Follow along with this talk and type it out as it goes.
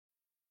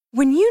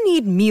When you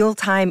need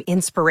mealtime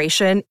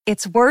inspiration,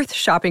 it's worth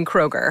shopping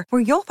Kroger,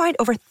 where you'll find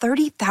over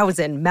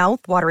 30,000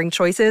 mouth-watering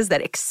choices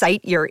that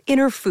excite your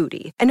inner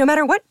foodie. And no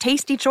matter what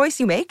tasty choice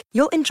you make,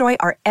 you'll enjoy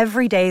our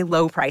everyday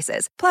low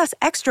prices, plus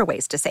extra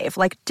ways to save,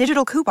 like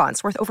digital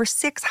coupons worth over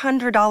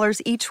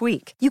 $600 each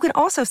week. You can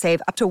also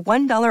save up to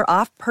 $1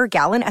 off per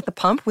gallon at the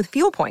pump with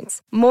fuel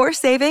points. More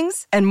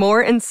savings and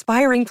more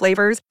inspiring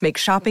flavors make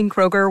shopping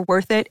Kroger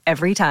worth it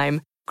every time.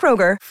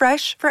 Kroger,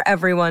 fresh for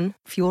everyone.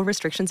 Fuel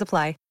restrictions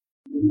apply.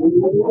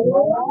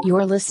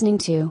 You're listening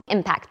to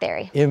Impact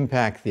Theory.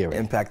 Impact Theory.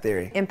 Impact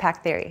Theory.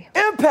 Impact Theory.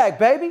 Impact,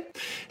 baby!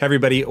 Hey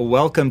everybody,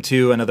 welcome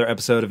to another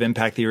episode of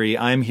Impact Theory.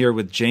 I'm here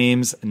with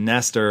James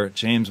Nestor.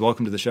 James,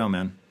 welcome to the show,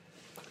 man.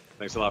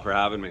 Thanks a lot for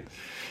having me.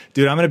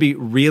 Dude, I'm going to be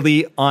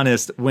really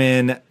honest.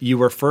 When you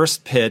were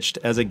first pitched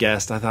as a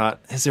guest, I thought,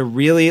 is there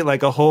really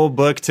like a whole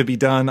book to be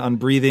done on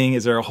breathing?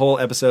 Is there a whole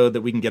episode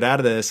that we can get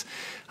out of this?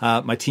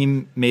 My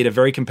team made a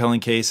very compelling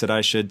case that I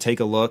should take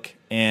a look.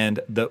 And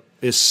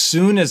as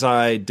soon as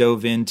I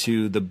dove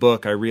into the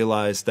book, I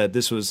realized that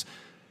this was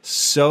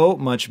so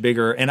much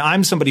bigger. And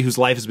I'm somebody whose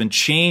life has been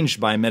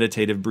changed by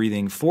meditative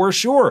breathing for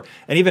sure.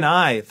 And even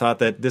I thought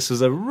that this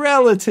was a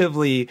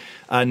relatively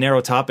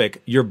narrow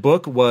topic. Your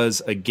book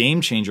was a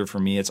game changer for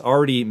me. It's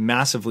already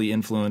massively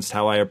influenced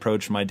how I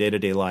approach my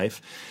day-to-day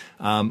life.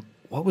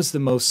 What was the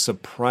most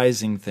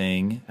surprising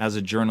thing as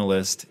a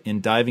journalist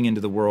in diving into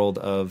the world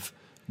of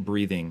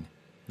breathing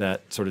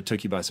that sort of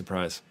took you by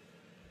surprise?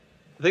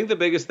 I think the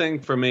biggest thing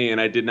for me, and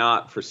I did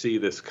not foresee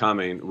this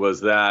coming, was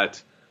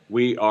that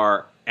we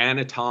are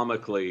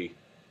anatomically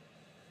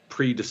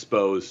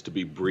predisposed to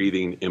be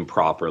breathing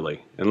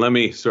improperly. And let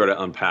me sort of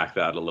unpack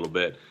that a little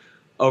bit.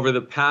 Over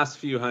the past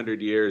few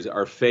hundred years,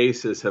 our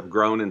faces have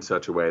grown in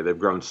such a way, they've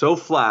grown so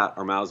flat,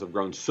 our mouths have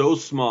grown so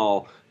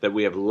small that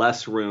we have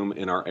less room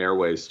in our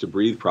airways to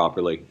breathe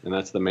properly. And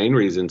that's the main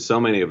reason so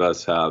many of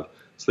us have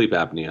sleep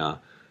apnea.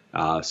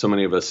 So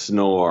many of us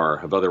snore,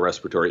 have other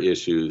respiratory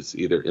issues,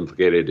 either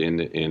implicated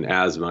in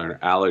asthma or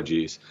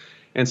allergies.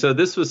 And so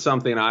this was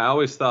something I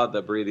always thought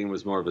that breathing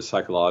was more of a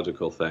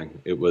psychological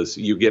thing. It was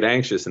you get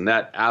anxious and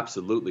that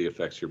absolutely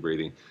affects your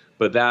breathing,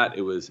 but that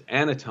it was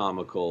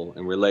anatomical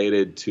and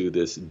related to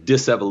this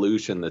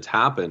disevolution that's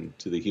happened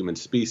to the human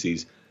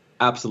species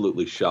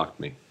absolutely shocked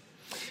me.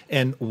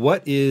 And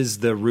what is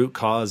the root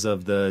cause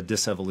of the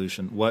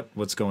disevolution?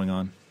 What's going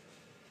on?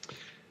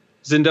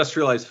 It's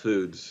industrialized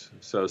foods,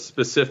 so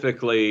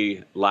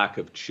specifically lack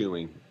of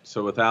chewing.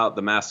 So without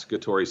the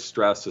masticatory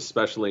stress,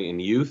 especially in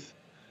youth,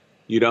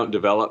 you don't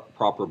develop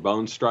proper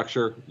bone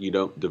structure. You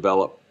don't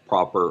develop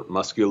proper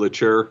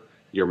musculature.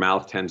 Your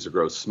mouth tends to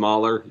grow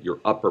smaller. Your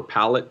upper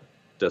palate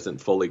doesn't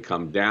fully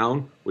come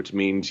down, which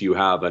means you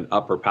have an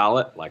upper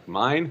palate like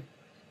mine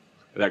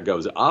that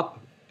goes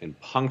up and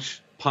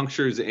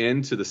punctures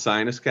into the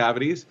sinus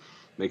cavities,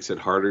 makes it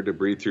harder to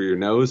breathe through your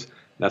nose.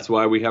 That's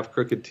why we have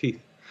crooked teeth.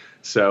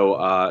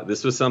 So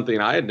this was something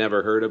I had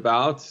never heard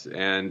about.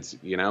 And,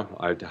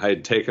 I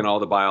had taken all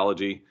the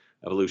biology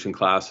evolution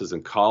classes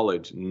in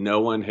college. No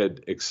one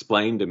had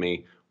explained to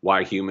me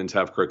why humans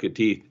have crooked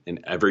teeth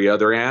and every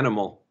other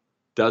animal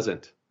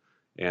doesn't.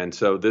 And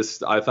so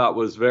this I thought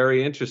was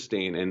very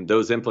interesting. And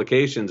those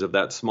implications of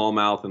that small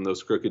mouth and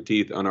those crooked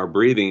teeth on our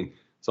breathing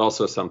is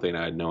also something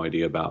I had no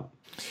idea about.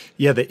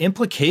 Yeah, the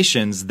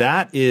implications,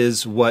 that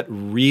is what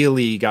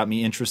really got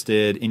me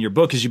interested in your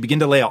book, as you begin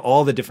to lay out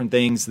all the different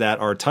things that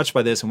are touched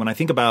by this. And when I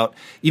think about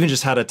even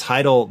just how to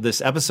title this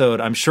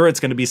episode, I'm sure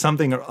it's going to be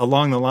something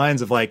along the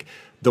lines of like,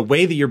 the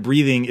way that you're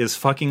breathing is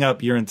fucking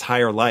up your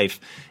entire life.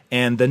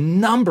 And the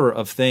number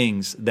of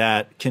things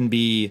that can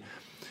be,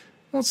 I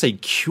won't say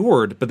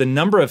cured, but the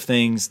number of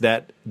things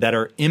that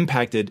are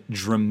impacted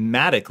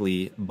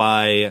dramatically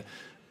by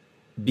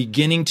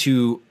beginning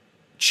to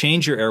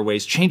change your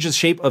airways, change the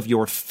shape of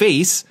your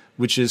face,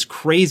 which is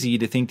crazy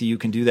to think that you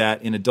can do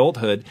that in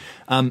adulthood.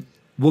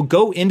 We'll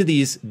go into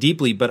these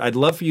deeply, but I'd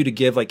love for you to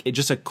give like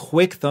just a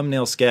quick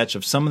thumbnail sketch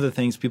of some of the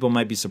things people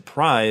might be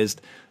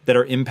surprised that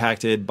are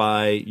impacted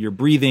by your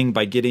breathing,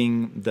 by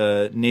getting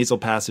the nasal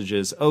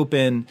passages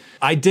open.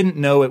 I didn't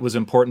know it was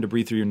important to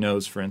breathe through your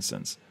nose, for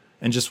instance,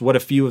 and just what a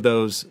few of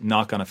those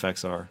knock-on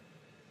effects are.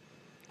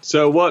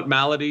 So what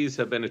maladies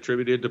have been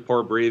attributed to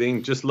poor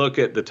breathing? Just look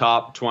at the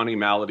top 20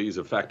 maladies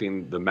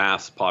affecting the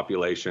mass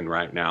population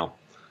right now.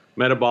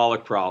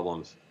 Metabolic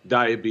problems,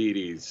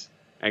 diabetes,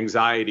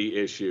 anxiety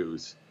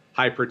issues,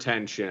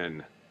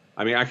 hypertension.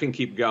 I mean, I can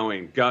keep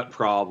going. Gut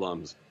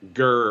problems,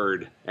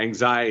 GERD,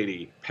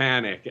 anxiety,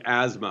 panic,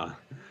 asthma.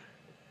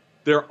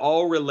 They're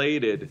all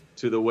related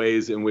to the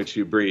ways in which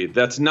you breathe.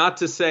 That's not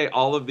to say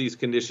all of these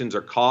conditions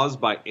are caused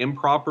by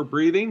improper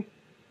breathing,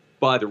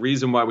 but the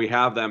reason why we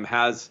have them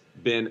has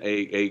been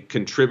a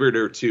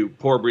contributor to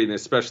poor breathing,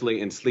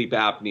 especially in sleep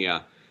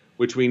apnea,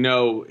 which we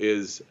know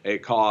is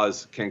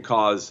can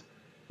cause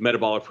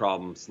metabolic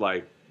problems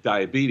like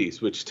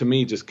diabetes, which to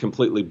me just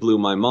completely blew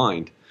my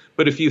mind.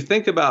 But if you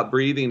think about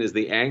breathing as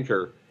the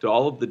anchor to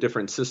all of the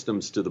different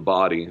systems to the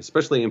body,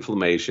 especially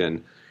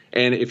inflammation,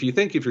 and if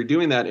you're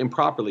doing that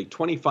improperly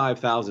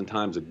 25,000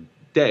 times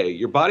day.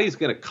 Your body's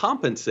going to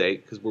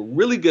compensate because we're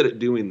really good at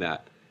doing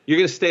that. You're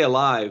going to stay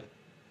alive,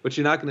 but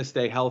you're not going to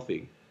stay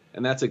healthy.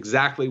 And that's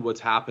exactly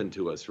what's happened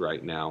to us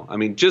right now. I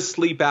mean, just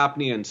sleep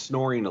apnea and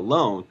snoring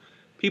alone,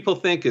 people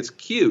think it's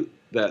cute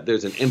that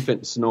there's an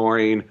infant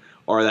snoring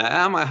or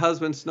that, my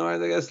husband's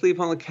snoring, I got to sleep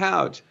on the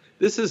couch.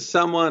 This is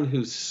someone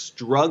who's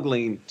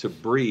struggling to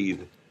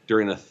breathe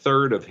during a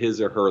third of his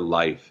or her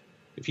life.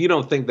 If you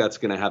don't think that's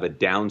going to have a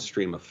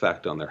downstream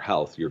effect on their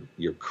health,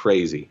 you're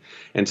crazy.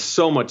 And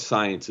so much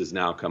science is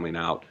now coming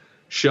out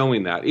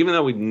showing that. Even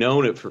though we've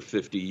known it for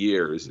 50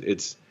 years,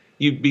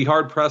 you'd be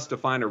hard-pressed to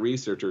find a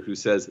researcher who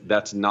says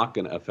that's not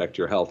going to affect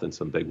your health in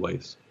some big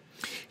ways.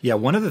 Yeah,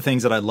 one of the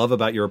things that I love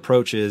about your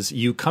approach is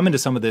you come into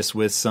some of this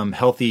with some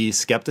healthy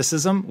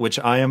skepticism, which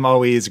I am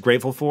always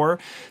grateful for.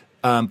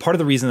 Part of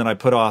the reason that I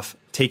put off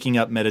taking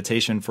up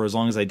meditation for as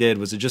long as I did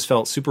was it just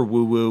felt super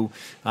woo-woo.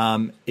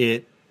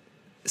 It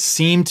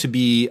seemed to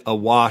be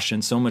awash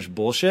in so much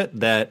bullshit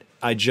that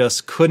I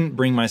just couldn't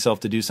bring myself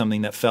to do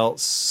something that felt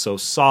so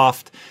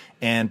soft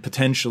and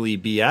potentially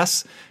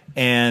BS.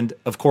 And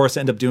of course,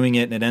 end up doing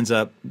it, and it ends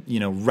up,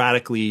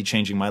 radically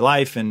changing my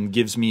life and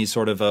gives me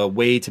sort of a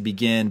way to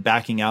begin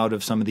backing out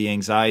of some of the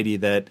anxiety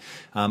that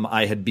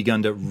I had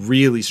begun to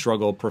really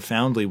struggle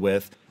profoundly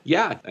with.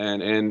 Yeah,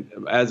 and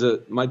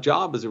my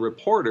job as a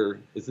reporter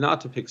is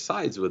not to pick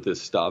sides with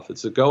this stuff.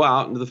 It's to go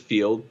out into the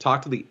field,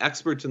 talk to the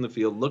experts in the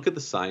field, look at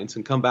the science,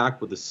 and come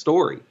back with a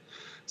story.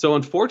 So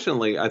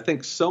unfortunately, I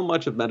think so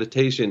much of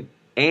meditation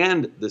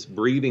and this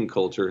breathing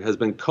culture has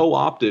been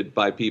co-opted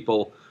by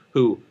people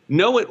who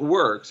know it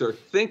works or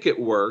think it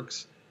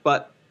works,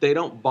 but they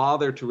don't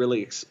bother to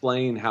really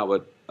explain how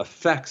it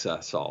affects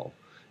us all.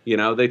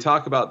 They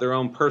talk about their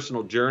own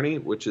personal journey,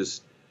 which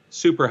is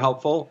super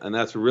helpful, and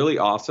that's really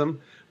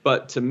awesome.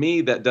 But to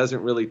me, that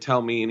doesn't really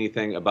tell me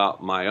anything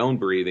about my own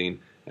breathing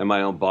and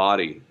my own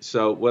body.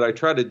 So what I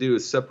try to do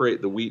is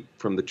separate the wheat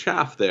from the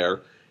chaff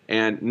there,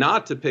 and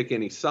not to pick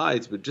any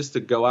sides, but just to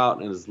go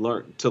out and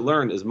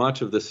learn as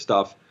much of this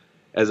stuff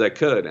as I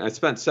could. And I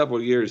spent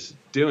several years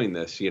doing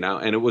this,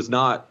 and it was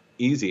not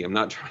easy. I'm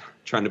not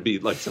trying to be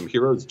like some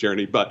hero's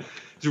journey, but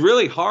it's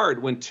really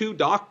hard when two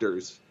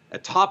doctors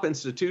at top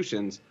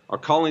institutions are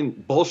calling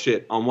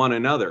bullshit on one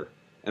another,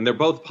 and they're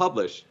both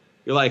published.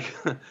 You're like,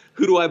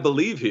 who do I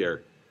believe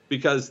here?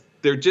 Because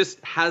there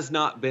just has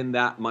not been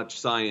that much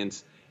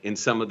science in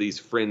some of these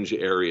fringe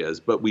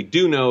areas. But we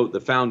do know the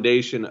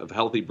foundation of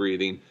healthy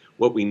breathing,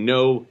 what we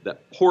know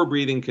that poor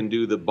breathing can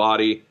do to the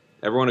body.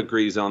 Everyone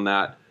agrees on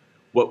that.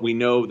 What we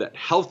know that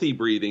healthy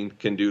breathing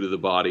can do to the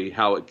body,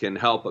 how it can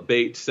help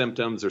abate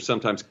symptoms or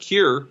sometimes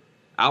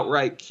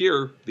outright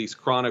cure these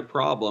chronic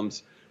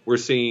problems. We're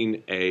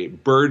seeing a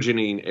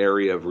burgeoning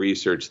area of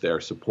research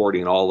there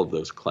supporting all of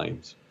those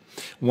claims.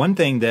 One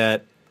thing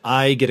that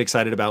I get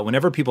excited about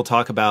whenever people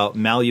talk about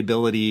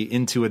malleability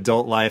into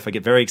adult life, I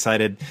get very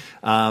excited.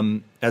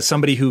 As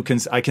somebody who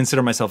I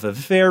consider myself a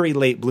very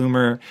late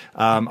bloomer,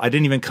 I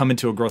didn't even come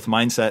into a growth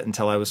mindset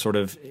until I was sort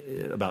of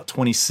about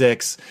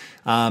 26.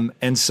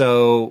 And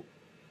so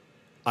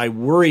I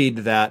worried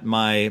that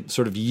my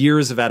sort of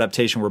years of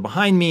adaptation were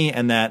behind me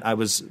and that I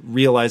was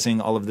realizing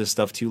all of this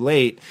stuff too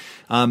late.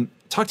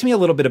 Talk to me a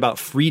little bit about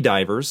free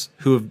divers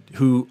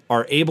who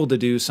are able to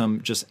do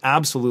some just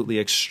absolutely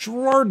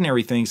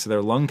extraordinary things to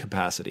their lung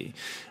capacity.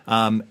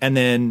 And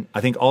then I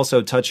think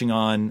also touching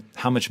on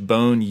how much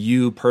bone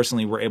you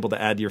personally were able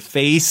to add to your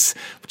face,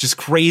 which is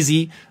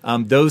crazy.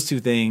 Those two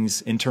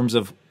things in terms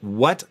of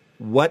what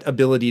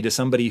ability does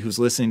somebody who's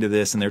listening to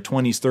this in their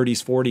 20s,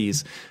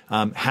 30s,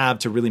 40s have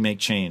to really make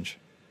change?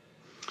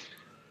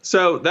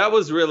 So that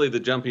was really the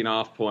jumping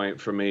off point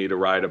for me to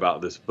write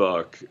about this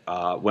book.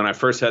 When I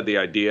first had the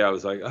idea, I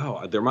was like,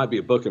 oh, there might be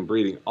a book in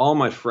breathing. All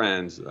my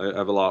friends, I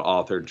have a lot of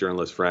author,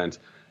 journalist friends,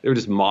 they were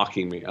just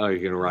mocking me. Oh, you're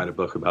going to write a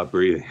book about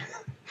breathing,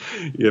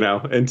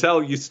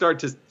 until you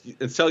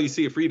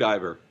see a free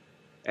diver.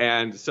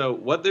 And so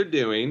what they're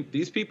doing,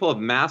 these people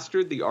have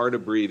mastered the art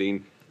of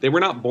breathing. They were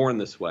not born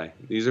this way.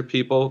 These are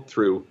people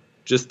through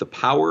just the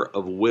power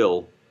of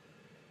will.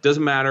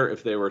 Doesn't matter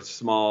if they were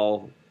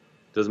small,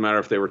 doesn't matter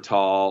if they were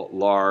tall,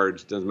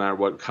 large, doesn't matter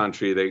what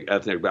country,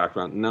 ethnic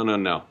background.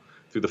 No.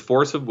 Through the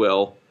force of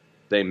will,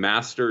 they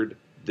mastered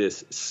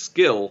this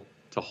skill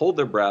to hold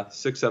their breath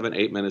 6, 7,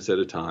 8 minutes at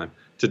a time,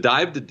 to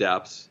dive to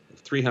depths of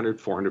 300,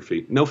 400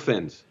 feet. No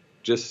fins,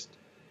 just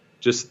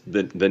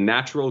the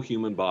natural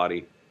human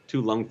body,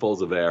 2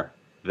 lungfuls of air.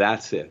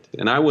 That's it.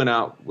 And I went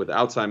out with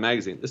Outside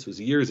Magazine. This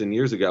was years and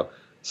years ago.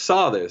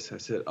 Saw this. I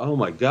said, oh,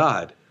 my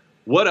God.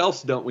 What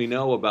else don't we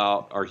know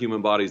about our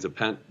human body's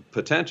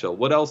potential?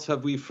 What else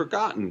have we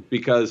forgotten?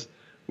 Because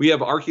we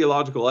have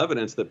archaeological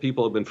evidence that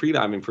people have been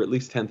freediving for at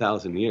least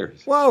 10,000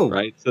 years. Whoa!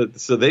 Right?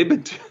 So they've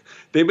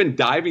been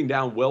diving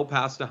down well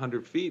past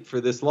 100 feet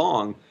for this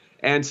long,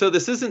 and so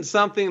this isn't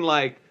something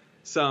like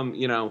some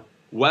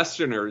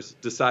Westerners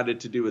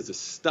decided to do as a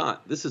stunt.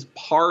 This is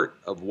part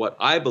of what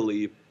I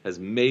believe has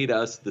made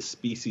us the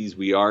species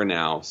we are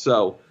now.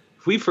 So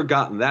if we've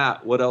forgotten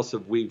that, what else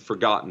have we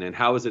forgotten, and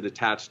how is it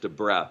attached to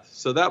breath?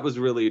 So that was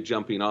really a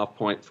jumping off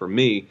point for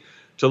me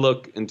to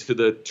look into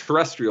the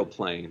terrestrial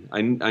plane.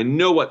 I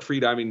know what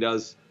freediving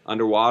does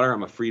underwater.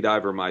 I'm a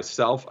freediver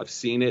myself. I've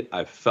seen it.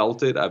 I've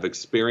felt it. I've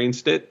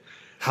experienced it.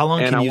 How long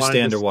can you stay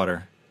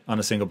underwater on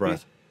a single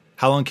breath?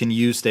 How long can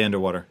you stay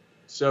underwater?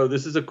 So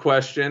this is a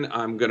question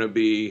I'm going to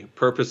be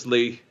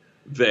purposely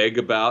vague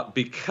about,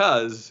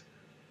 because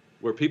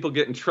where people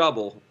get in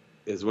trouble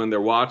is when they're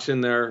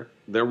watching their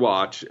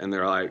watch and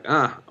they're like,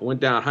 I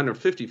went down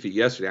 150 feet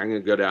yesterday. I'm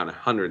going to go down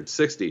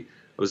 160.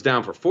 I was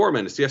down for 4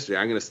 minutes yesterday.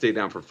 I'm going to stay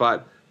down for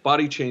 5.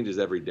 Body changes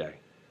every day.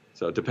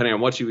 So depending on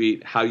what you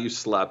eat, how you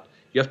slept,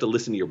 you have to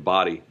listen to your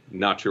body,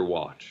 not your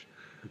watch.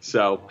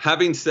 So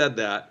having said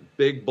that,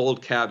 big,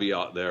 bold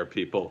caveat there,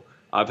 people.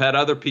 I've had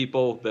other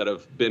people that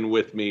have been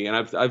with me, and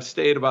I've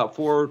stayed about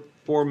four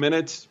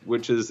minutes,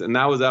 and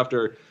that was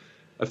after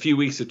a few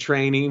weeks of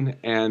training,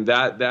 and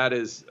that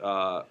is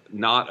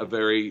not a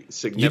very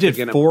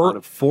significant. You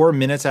did 4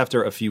 minutes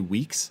after a few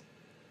weeks?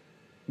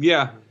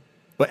 Yeah.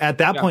 But at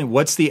that point,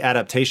 what's the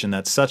adaptation?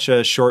 That's such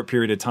a short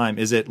period of time.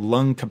 Is it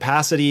lung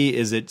capacity?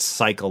 Is it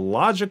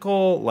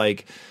psychological?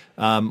 Like,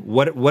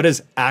 what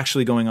is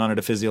actually going on at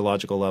a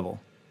physiological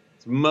level?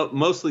 It's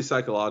mostly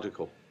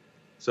psychological.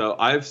 So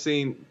I've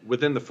seen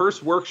within the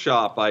first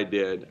workshop I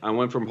did, I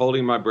went from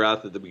holding my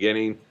breath at the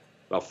beginning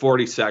about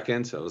 40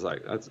 seconds. I was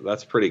like,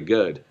 that's pretty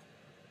good.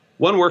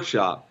 One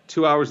workshop,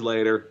 2 hours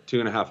later,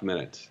 2.5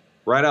 minutes,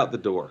 right out the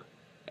door.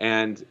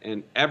 And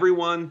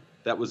everyone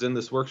that was in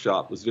this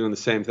workshop was doing the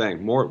same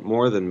thing,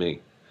 more than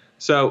me.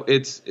 So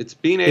it's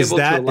being able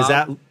to allow. Is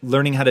that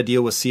learning how to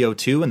deal with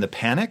CO2 and the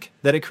panic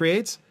that it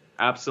creates?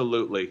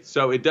 Absolutely.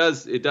 So it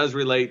does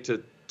relate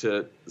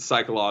to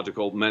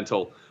psychological,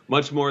 mental,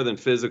 much more than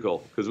physical,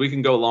 because we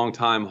can go a long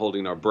time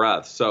holding our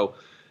breath. So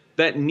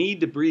that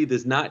need to breathe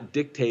is not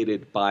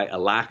dictated by a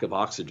lack of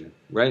oxygen.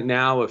 Right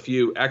now, if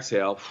you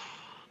exhale,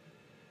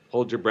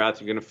 hold your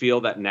breath, you're going to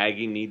feel that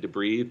nagging need to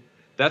breathe.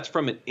 That's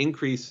from an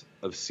increase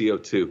of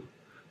CO2.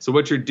 So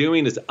what you're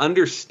doing is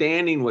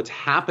understanding what's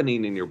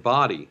happening in your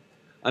body,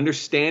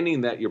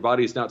 understanding that your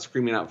body is not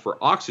screaming out for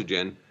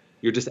oxygen.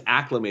 You're just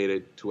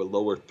acclimated to a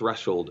lower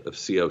threshold of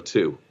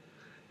CO2.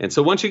 And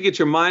so once you get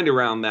your mind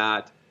around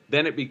that,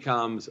 then it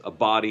becomes a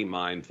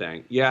body-mind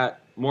thing. Yeah,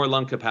 more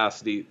lung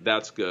capacity,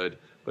 that's good,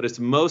 but it's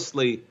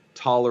mostly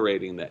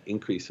tolerating that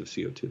increase of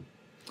CO2.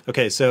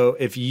 Okay, so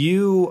if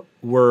you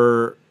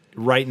were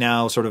right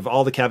now sort of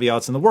all the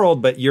caveats in the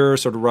world, but you're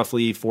sort of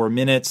roughly 4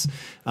 minutes,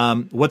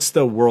 what's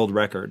the world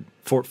record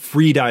for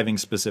free diving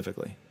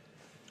specifically?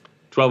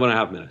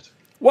 12.5 minutes.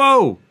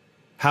 Whoa!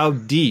 How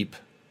deep?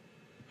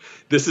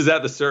 This is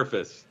at the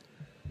surface.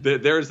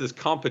 There's this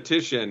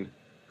competition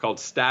called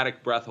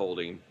static breath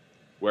holding,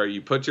 where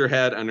you put your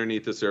head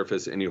underneath the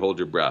surface and you hold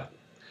your breath.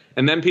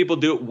 And then people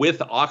do it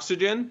with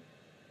oxygen.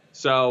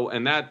 So,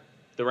 and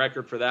the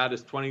record for that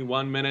is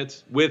 21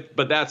 minutes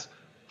but that's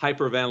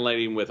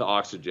hyperventilating with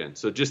oxygen.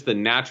 So just the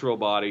natural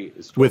body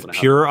is 12 with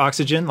pure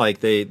oxygen, like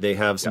they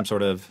have some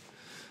sort of,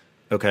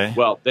 okay.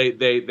 Well, they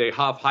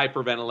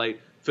hyperventilate,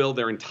 fill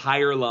their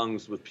entire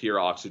lungs with pure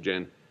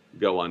oxygen,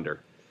 go under.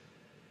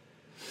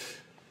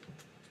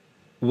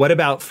 What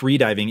about free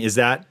diving? Is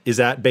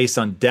that based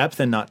on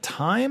depth and not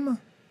time?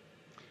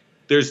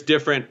 There's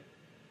different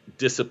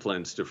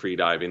disciplines to free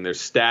diving. There's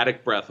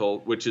static breath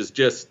hold, which is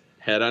just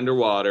head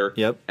underwater.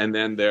 Yep. And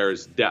then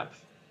there's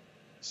depth.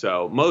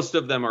 So most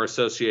of them are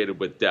associated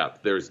with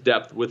depth. There's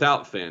depth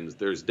without fins.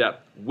 There's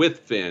depth with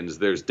fins.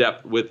 There's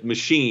depth with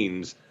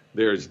machines.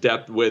 There's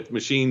depth with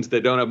machines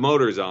that don't have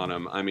motors on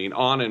them. I mean,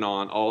 on and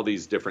on, all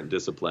these different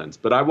disciplines.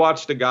 But I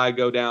watched a guy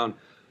go down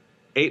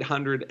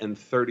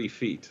 830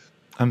 feet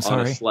on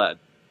a sled.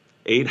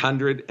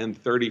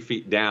 830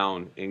 feet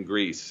down in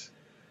Greece.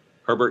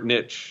 Herbert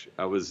Nitsch,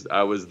 I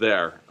was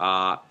there.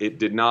 It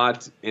did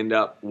not end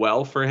up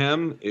well for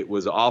him. It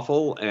was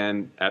awful.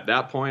 And at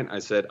that point, I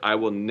said, I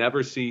will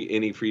never see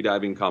any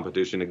freediving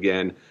competition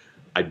again.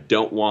 I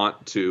don't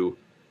want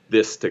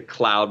this to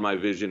cloud my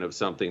vision of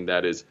something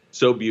that is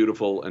so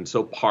beautiful and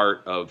so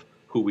part of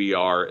who we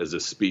are as a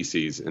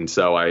species. And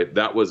so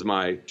that was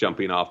my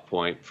jumping off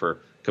point for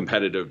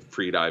competitive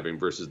freediving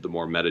versus the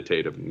more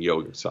meditative and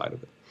yogic side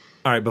of it.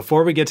 All right,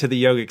 before we get to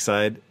the yogic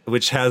side,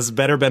 which has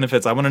better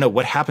benefits, I want to know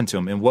what happened to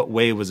him. In what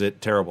way was it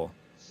terrible?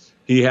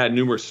 He had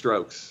numerous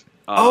strokes.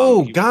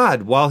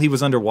 God, while he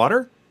was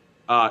underwater?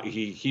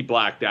 He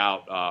blacked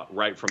out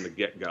right from the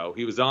get-go.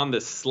 He was on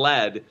this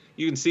sled.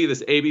 You can see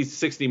this AB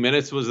 60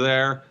 Minutes was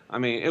there. I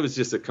mean, it was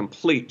just a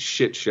complete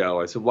shit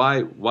show. I said, why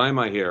am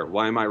I here?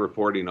 Why am I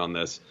reporting on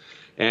this?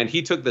 And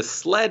he took the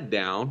sled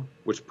down,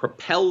 which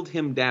propelled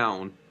him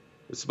down.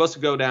 It was supposed to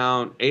go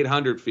down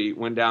 800 feet,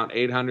 went down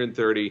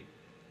 830.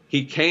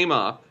 He came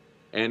up,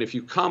 and if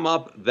you come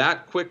up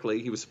that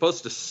quickly, he was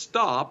supposed to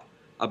stop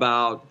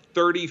about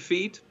 30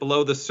 feet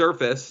below the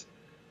surface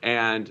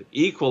and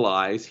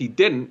equalize. He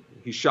didn't.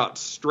 He shot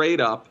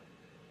straight up,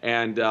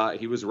 and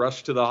he was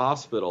rushed to the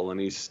hospital, and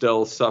he's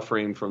still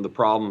suffering from the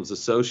problems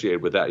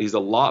associated with that. He's a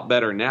lot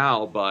better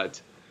now, but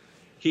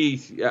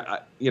he,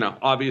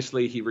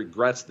 obviously he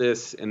regrets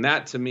this, and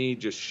that to me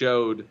just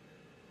showed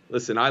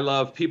listen, I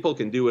love people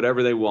can do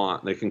whatever they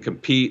want. They can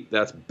compete.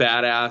 That's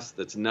badass.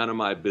 That's none of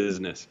my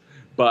business.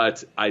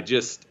 But I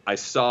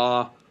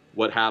saw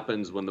what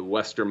happens when the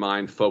Western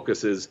mind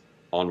focuses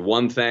on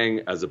one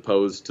thing as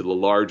opposed to the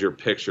larger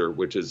picture,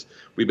 which is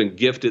we've been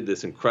gifted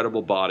this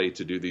incredible body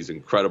to do these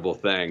incredible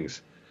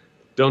things.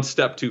 Don't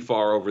step too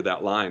far over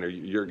that line or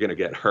you're going to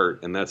get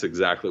hurt. And that's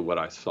exactly what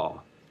I saw.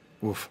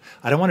 Oof.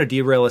 I don't want to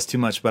derail us too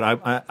much, but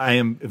I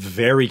am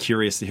very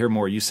curious to hear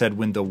more. You said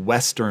when the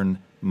Western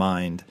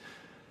mind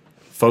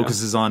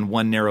focuses on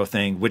one narrow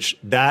thing, which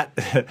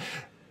that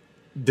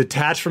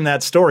detached from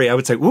that story, I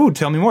would say, ooh,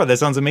 tell me more. That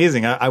sounds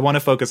amazing. I want to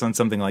focus on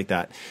something like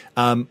that.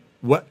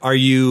 What are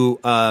you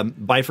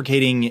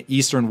bifurcating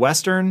Eastern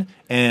Western,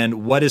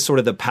 and what is sort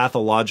of the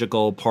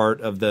pathological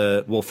part of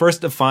well,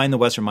 first define the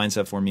Western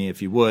mindset for me,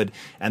 if you would.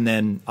 And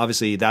then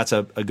obviously that's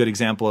a good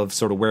example of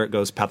sort of where it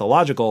goes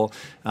pathological.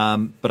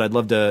 But I'd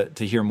love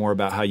to hear more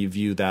about how you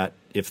view that,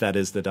 if that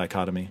is the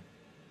dichotomy.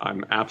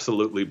 I'm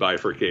absolutely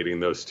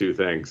bifurcating those two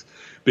things,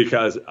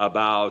 because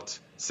about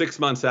 6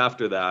 months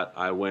after that,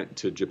 I went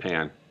to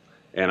Japan.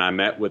 And I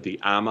met with the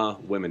Ama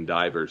women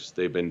divers.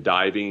 They've been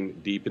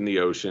diving deep in the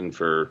ocean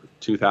for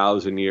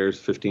 2,000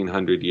 years,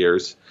 1,500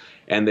 years.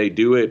 And they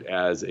do it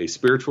as a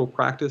spiritual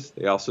practice.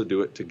 They also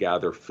do it to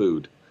gather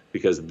food,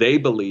 because they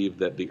believe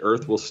that the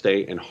earth will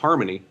stay in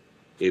harmony.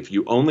 If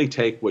you only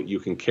take what you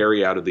can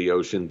carry out of the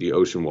ocean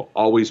will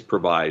always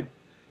provide.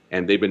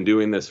 And they've been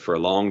doing this for a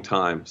long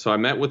time. So I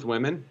met with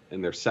women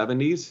in their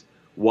 70s.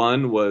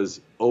 One was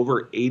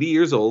over 80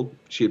 years old.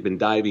 She had been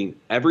diving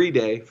every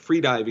day,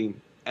 free diving,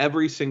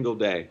 every single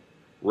day.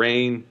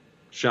 Rain,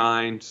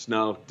 shine,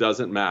 snow,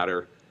 doesn't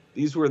matter.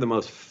 These were the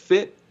most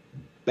fit,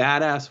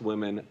 badass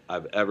women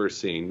I've ever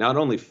seen. Not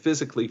only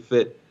physically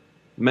fit,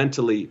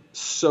 mentally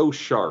so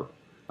sharp.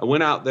 I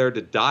went out there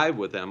to dive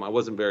with them. I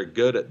wasn't very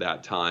good at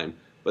that time,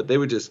 but they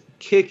were just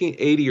kicking,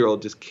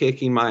 80-year-old just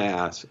kicking my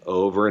ass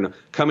over and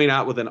coming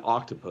out with an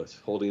octopus,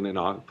 holding it,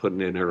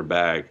 putting it in her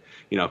bag,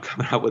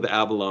 coming out with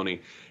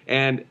abalone.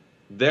 And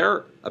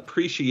their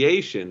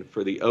appreciation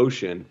for the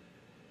ocean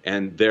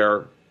and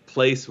their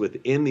place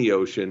within the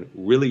ocean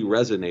really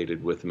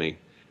resonated with me,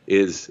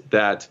 is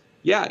that,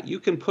 yeah, you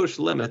can push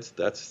limits.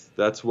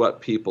 That's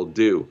what people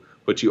do.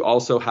 But you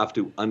also have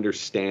to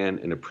understand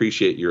and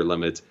appreciate your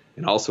limits,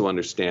 and also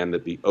understand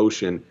that the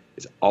ocean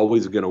is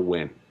always going to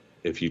win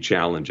if you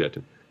challenge it.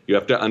 You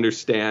have to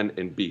understand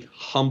and be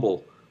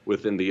humble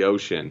within the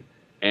ocean.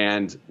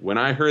 And when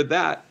I heard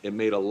that, it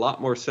made a lot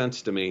more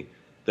sense to me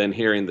than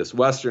hearing this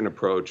Western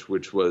approach,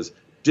 which was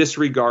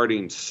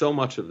disregarding so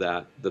much of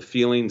that, the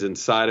feelings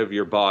inside of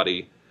your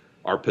body,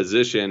 our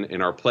position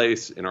and our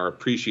place and our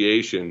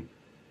appreciation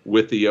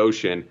with the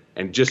ocean,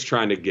 and just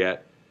trying to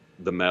get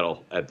the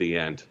medal at the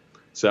end.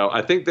 So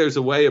I think there's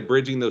a way of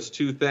bridging those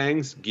two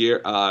things.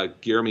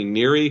 Guilherme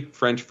Neri,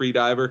 French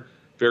freediver,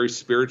 very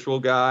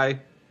spiritual guy,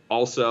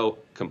 also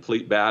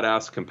complete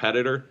badass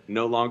competitor,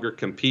 no longer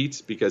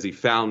competes because he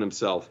found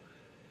himself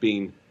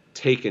being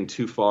taken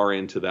too far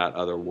into that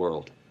other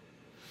world.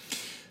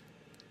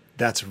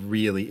 That's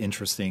really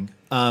interesting.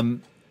 I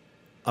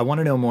want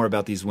to know more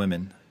about these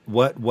women.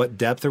 What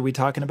depth are we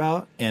talking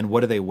about, and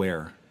what do they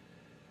wear?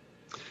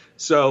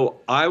 So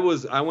I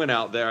went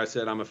out there. I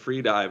said, I'm a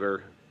free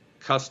diver,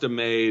 custom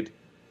made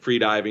free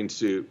diving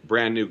suit,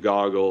 brand new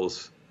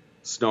goggles,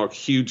 snorkel,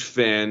 huge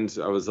fins.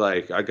 I was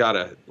like, I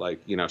gotta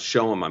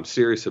show them I'm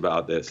serious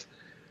about this.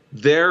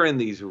 They're in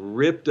these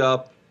ripped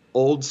up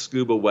old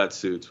scuba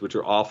wetsuits, which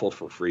are awful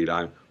for free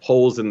diving,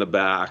 holes in the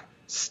back,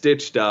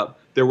 stitched up.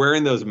 They're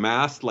wearing those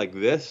masks like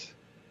this,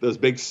 those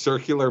big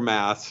circular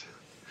masks.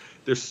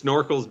 Their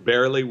snorkels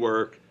barely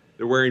work.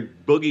 They're wearing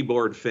boogie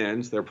board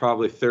fins. They're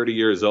probably 30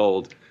 years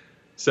old.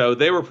 So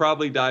they were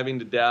probably diving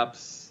to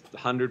depths,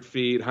 100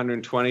 feet,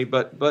 120.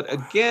 But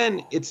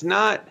again, it's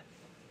not,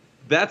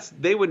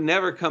 they would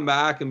never come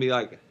back and be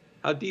like,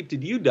 how deep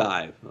did you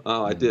dive?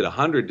 Oh, I did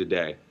 100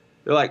 today.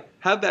 They're like,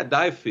 how'd that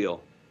dive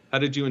feel? How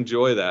did you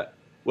enjoy that?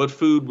 What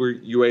food were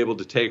you able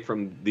to take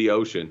from the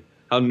ocean?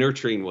 How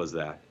nurturing was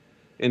that?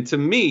 And to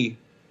me,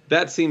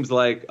 that seems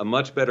like a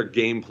much better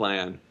game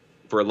plan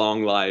for a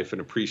long life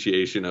and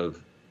appreciation of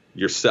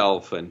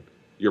yourself and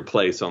your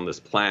place on this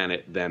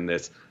planet than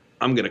this,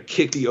 I'm going to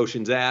kick the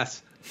ocean's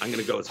ass. I'm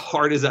going to go as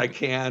hard as I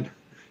can.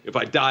 If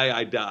I die,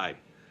 I die.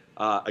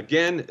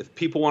 Again, if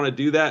people want to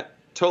do that,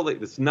 totally,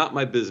 it's not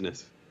my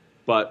business.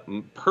 But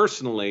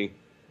personally,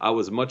 I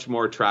was much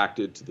more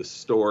attracted to the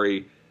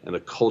story and the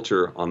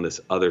culture on this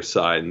other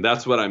side. And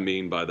that's what I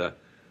mean by the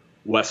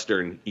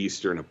Western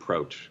Eastern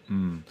approach.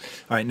 All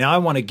right. Now I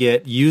want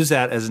to use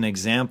that as an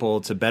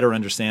example to better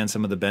understand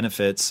some of the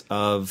benefits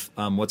of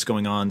what's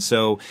going on.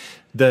 So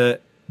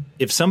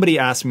if somebody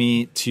asked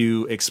me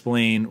to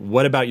explain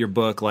what about your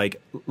book,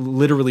 like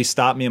literally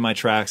stopped me in my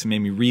tracks and made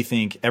me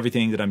rethink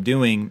everything that I'm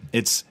doing,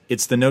 it's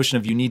the notion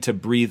of you need to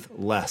breathe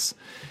less.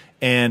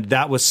 And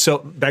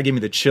that gave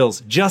me the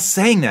chills just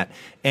saying that.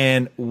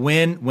 And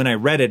when I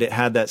read it, it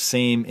had that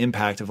same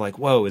impact of like,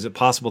 whoa, is it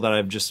possible that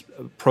I've just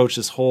approached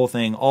this whole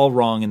thing all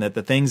wrong, and that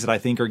the things that I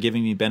think are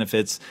giving me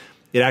benefits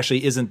it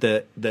actually isn't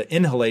the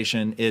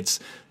inhalation, it's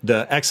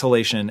the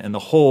exhalation and the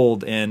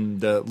hold and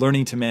the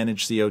learning to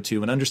manage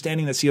CO2 and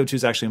understanding that CO2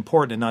 is actually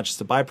important and not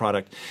just a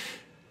byproduct.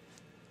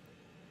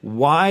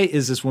 Why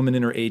is this woman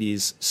in her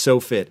 80s so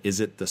fit? Is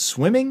it the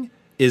swimming?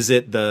 Is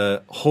it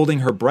the holding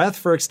her breath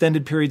for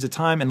extended periods of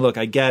time? And look,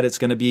 I get it's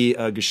going to be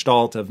a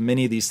gestalt of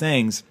many of these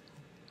things,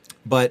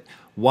 but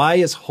why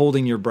is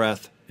holding your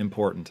breath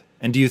important?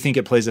 And do you think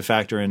it plays a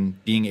factor in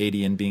being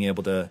 80 and being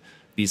able to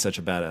be such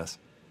a badass?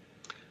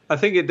 I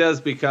think it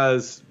does,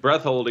 because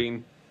breath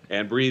holding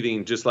and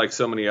breathing, just like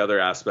so many other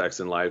aspects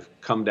in life,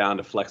 come down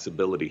to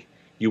flexibility.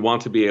 You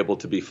want to be able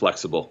to be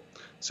flexible.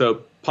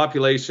 So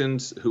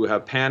populations who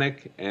have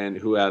panic and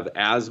who have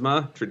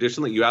asthma,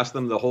 traditionally, you ask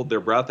them to hold their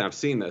breath, and I've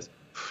seen this.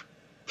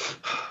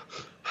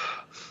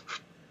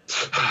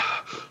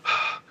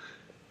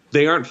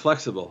 They aren't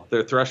flexible.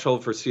 Their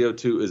threshold for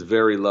CO2 is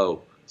very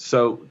low.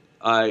 So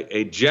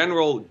a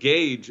general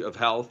gauge of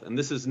health, and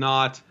this is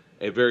not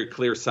a very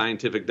clear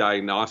scientific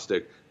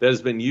diagnostic that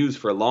has been used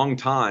for a long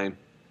time,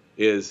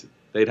 is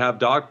they'd have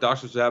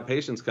doctors would have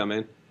patients come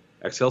in,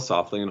 exhale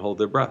softly, and hold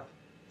their breath.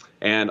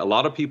 And a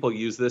lot of people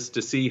use this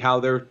to see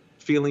how they're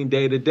feeling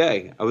day to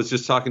day. I was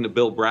just talking to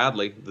Bill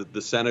Bradley,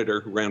 the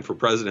senator who ran for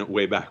president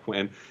way back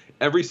when.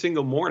 Every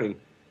single morning,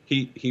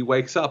 he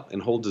wakes up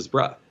and holds his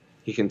breath.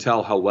 He can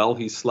tell how well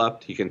he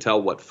slept. He can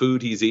tell what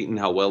food he's eaten,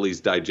 how well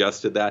he's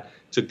digested that.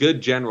 It's a good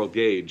general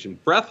gauge.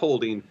 And breath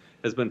holding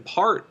has been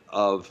part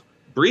of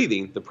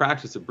breathing, the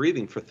practice of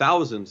breathing, for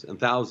thousands and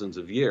thousands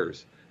of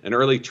years. An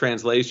early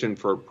translation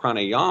for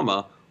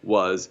pranayama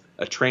was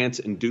a trance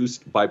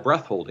induced by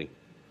breath holding.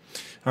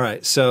 All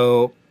right.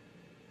 So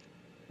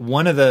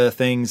one of the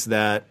things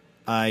that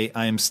I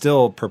am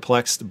still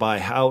perplexed by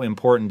how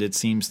important it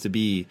seems to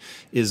be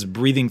is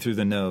breathing through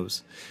the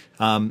nose.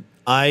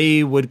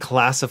 I would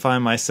classify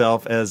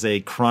myself as a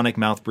chronic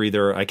mouth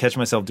breather. I catch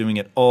myself doing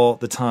it all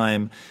the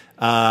time.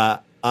 I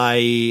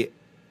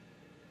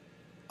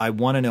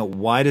want to know,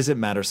 why does it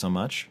matter so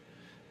much?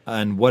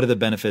 And what are the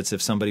benefits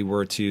if somebody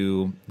were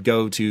to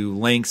go to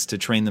lengths to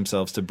train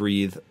themselves to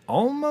breathe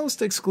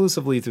almost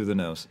exclusively through the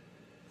nose?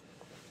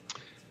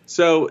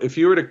 So if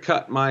you were to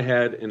cut my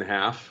head in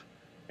half,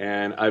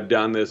 and I've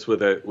done this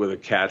with a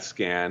CAT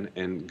scan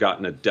and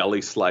gotten a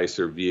deli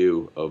slicer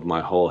view of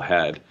my whole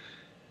head,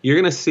 you're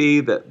going to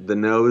see that the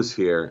nose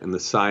here and the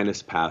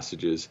sinus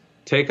passages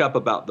take up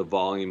about the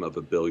volume of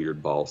a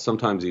billiard ball,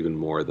 sometimes even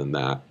more than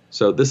that.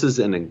 So this is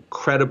an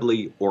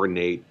incredibly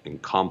ornate and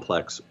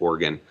complex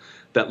organ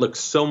that looks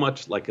so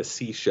much like a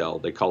seashell.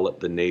 They call it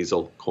the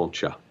nasal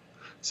concha.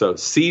 So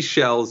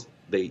seashells,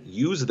 they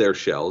use their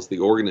shells, the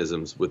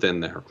organisms within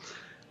there,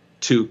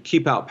 to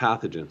keep out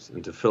pathogens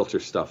and to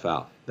filter stuff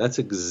out. That's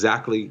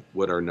exactly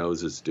what our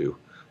noses do.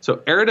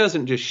 So air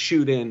doesn't just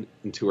shoot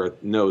into our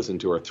nose,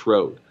 into our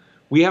throat.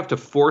 We have to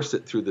force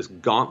it through this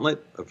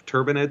gauntlet of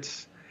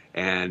turbinates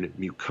and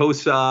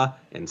mucosa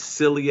and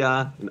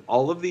cilia and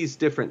all of these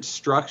different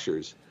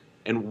structures.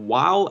 And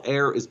while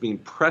air is being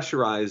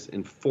pressurized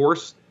and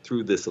forced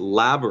through this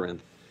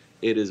labyrinth,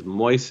 it is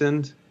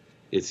moistened,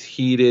 it's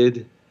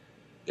heated,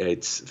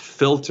 it's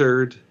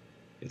filtered,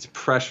 it's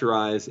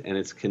pressurized, and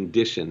it's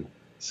conditioned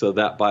so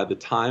that by the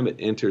time it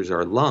enters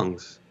our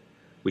lungs,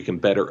 we can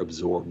better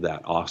absorb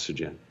that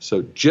oxygen.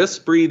 So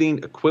just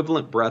breathing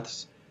equivalent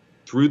breaths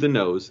through the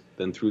nose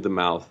than through the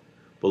mouth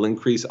will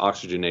increase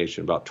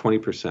oxygenation about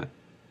 20%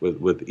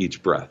 with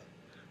each breath.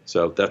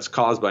 So that's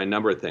caused by a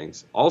number of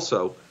things.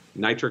 Also,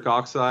 nitric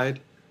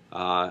oxide.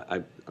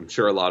 I'm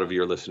sure a lot of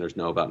your listeners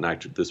know about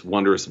nitric, this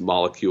wondrous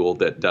molecule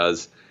that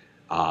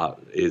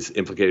is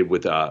implicated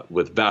with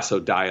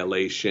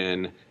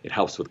vasodilation. It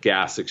helps with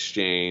gas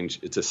exchange.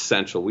 It's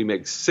essential. We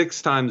make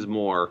 6 times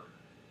more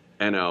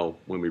NO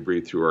when we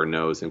breathe through our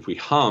nose. And if we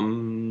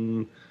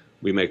hum,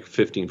 we make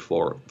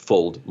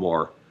 15-fold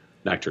more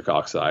nitric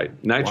oxide.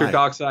 Nitric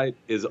oxide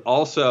is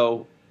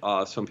also,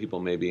 some people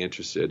may be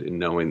interested in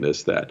knowing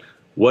this, that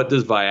what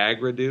does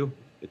Viagra do?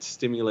 It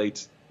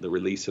stimulates the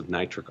release of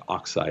nitric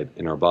oxide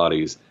in our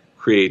bodies,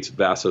 creates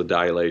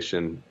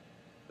vasodilation,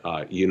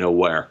 you know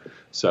where.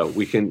 So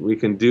we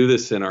can do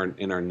this in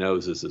our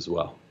noses as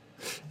well.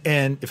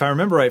 And if I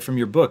remember right from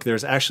your book,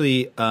 there's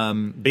actually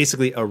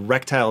basically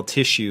erectile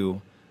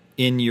tissue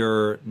in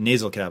your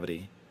nasal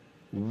cavity.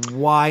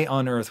 Why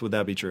on earth would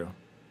that be true?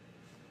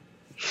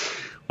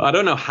 I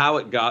don't know how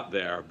it got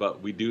there,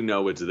 but we do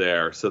know it's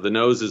there. So the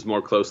nose is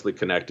more closely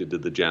connected to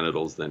the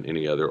genitals than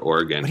any other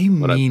organ. What do you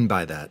mean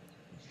by that?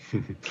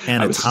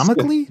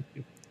 Anatomically?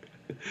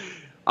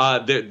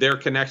 Their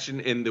connection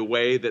in the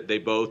way that they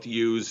both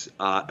use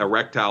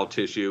erectile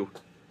tissue,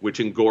 which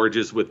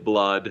engorges with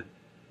blood,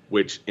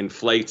 which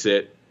inflates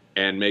it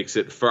and makes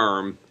it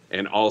firm,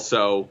 and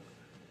also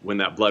when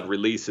that blood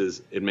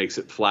releases, it makes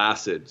it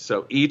flaccid.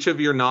 So each of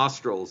your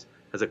nostrils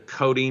has a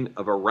coating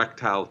of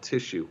erectile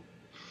tissue.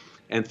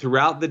 And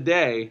throughout the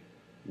day,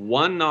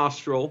 one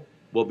nostril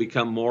will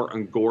become more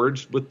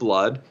engorged with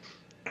blood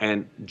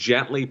and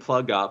gently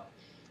plug up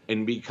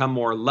and become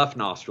more left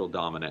nostril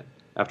dominant.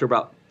 After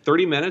about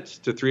 30 minutes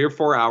to 3 or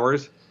 4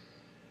 hours,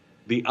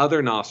 the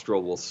other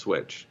nostril will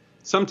switch.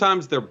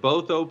 Sometimes they're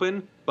both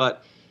open,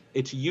 but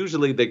it's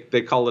usually,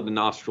 they call it a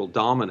nostril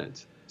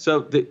dominant.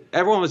 So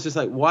everyone was just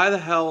like, why the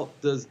hell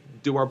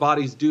do our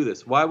bodies do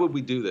this? Why would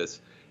we do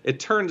this? It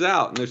turns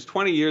out, and there's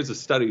 20 years of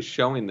studies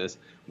showing this,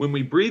 when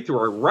we breathe through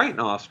our right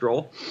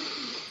nostril,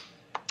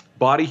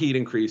 body heat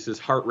increases,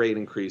 heart rate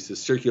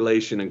increases,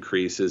 circulation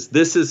increases.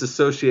 This is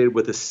associated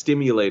with a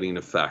stimulating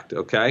effect,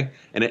 okay?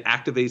 And it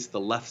activates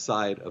the left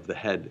side of the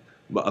head,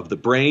 of the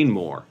brain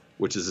more,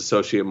 which is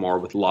associated more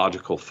with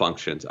logical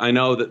functions. I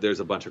know that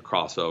there's a bunch of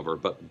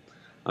crossover, but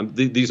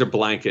these are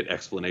blanket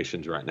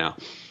explanations right now.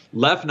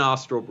 Left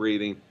nostril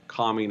breathing,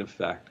 calming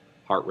effect,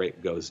 heart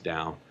rate goes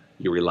down,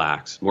 you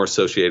relax, more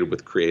associated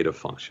with creative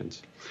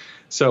functions.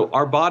 So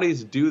our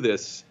bodies do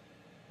this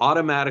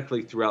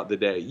automatically throughout the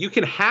day. You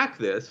can hack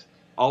this,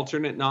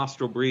 alternate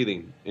nostril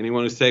breathing.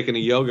 Anyone who's taken a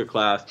yoga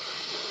class,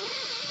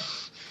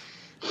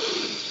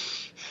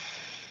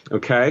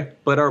 okay?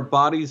 But our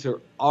bodies are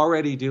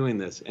already doing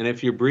this. And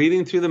if you're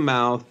breathing through the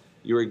mouth,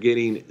 you are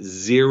getting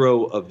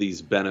zero of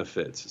these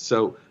benefits.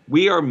 So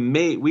we are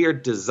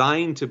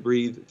designed to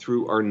breathe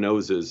through our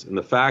noses. And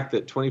the fact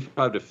that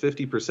 25 to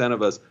 50%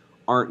 of us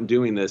aren't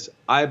doing this,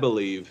 I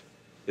believe,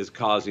 is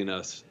causing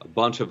us a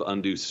bunch of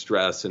undue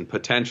stress and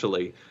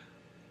potentially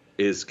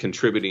is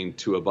contributing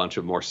to a bunch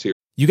of more serious.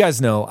 You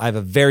guys know I have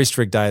a very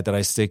strict diet that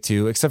I stick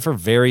to, except for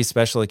very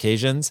special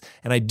occasions.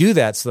 And I do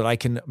that so that I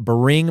can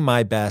bring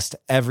my best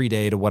every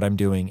day to what I'm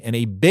doing. And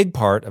a big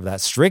part of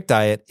that strict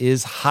diet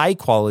is high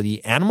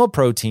quality animal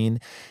protein,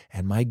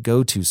 and my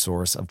go-to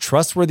source of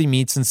trustworthy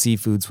meats and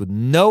seafoods with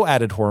no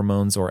added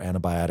hormones or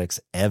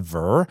antibiotics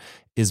ever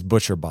is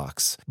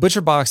ButcherBox.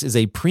 ButcherBox is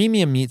a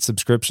premium meat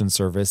subscription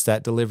service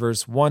that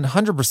delivers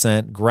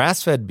 100%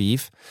 grass-fed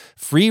beef,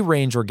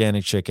 free-range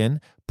organic chicken,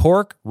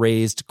 pork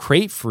raised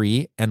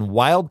crate-free, and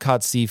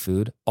wild-caught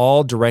seafood,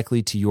 all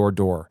directly to your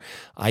door.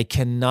 I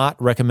cannot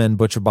recommend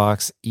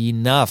ButcherBox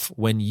enough.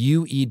 When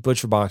you eat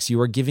ButcherBox, you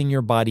are giving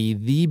your body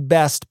the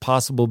best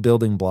possible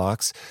building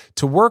blocks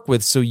to work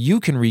with so you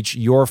can reach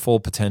your full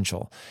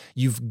potential.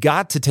 You've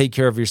got to take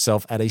care of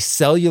yourself at a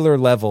cellular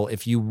level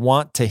if you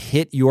want to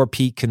hit your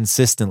peak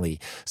consistently.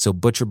 So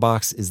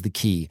ButcherBox is the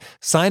key.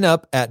 Sign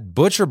up at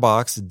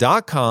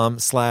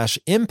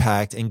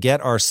butcherbox.com/impact and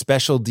get our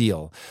special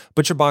deal.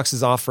 ButcherBox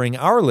is offering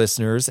our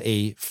listeners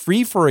a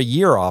free for a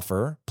year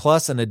offer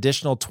plus an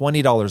additional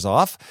 $20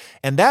 off.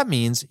 And that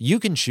means you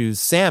can choose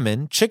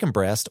salmon, chicken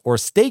breast, or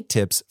steak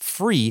tips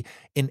free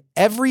in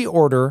every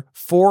order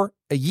for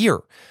a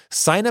year.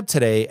 Sign up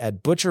today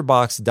at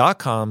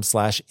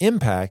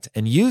butcherbox.com/impact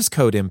and use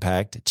code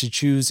IMPACT to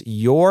choose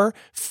your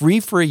free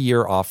for a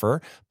year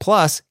offer,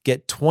 plus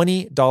get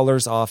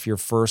 $20 off your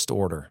first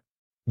order.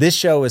 This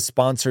show is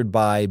sponsored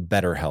by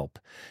BetterHelp.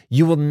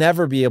 You will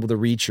never be able to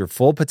reach your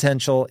full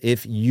potential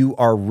if you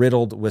are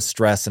riddled with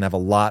stress and have a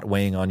lot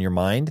weighing on your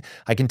mind.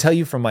 I can tell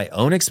you from my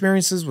own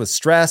experiences with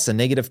stress and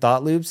negative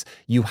thought loops,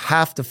 you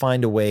have to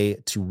find a way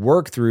to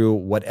work through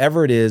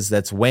whatever it is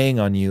that's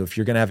weighing on you if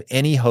you're going to have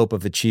any hope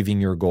of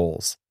achieving your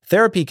goals.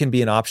 Therapy can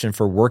be an option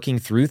for working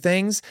through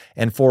things,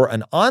 and for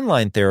an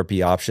online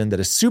therapy option that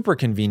is super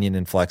convenient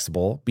and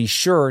flexible, be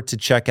sure to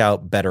check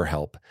out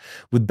BetterHelp.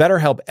 With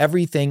BetterHelp,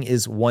 everything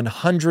is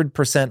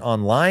 100%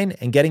 online,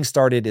 and getting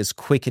started is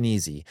quick and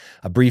easy.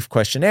 A brief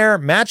questionnaire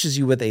matches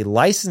you with a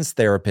licensed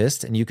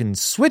therapist, and you can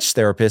switch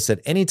therapists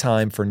at any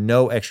time for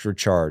no extra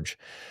charge.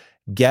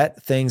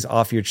 Get things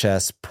off your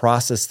chest,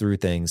 process through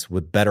things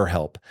with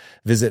BetterHelp.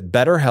 Visit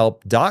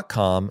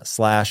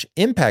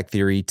BetterHelp.com/Impact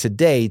Theory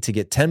today to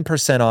get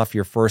 10% off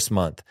your first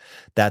month.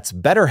 That's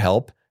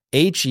BetterHelp,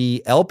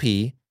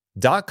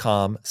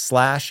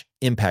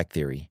 HELP.com/Impact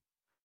Theory.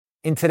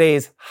 In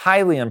today's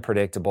highly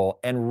unpredictable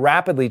and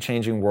rapidly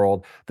changing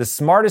world, the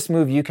smartest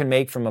move you can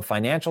make from a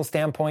financial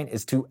standpoint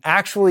is to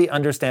actually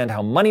understand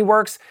how money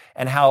works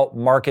and how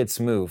markets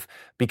move.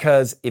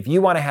 Because if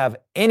you want to have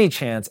any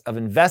chance of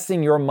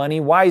investing your money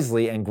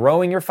wisely and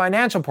growing your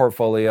financial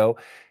portfolio,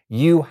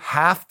 you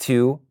have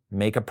to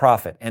make a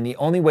profit. And the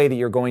only way that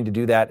you're going to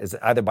do that is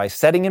either by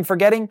setting and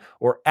forgetting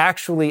or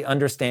actually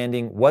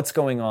understanding what's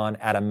going on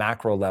at a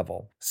macro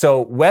level. So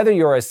whether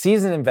you're a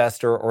seasoned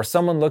investor or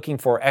someone looking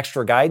for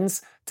extra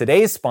guidance,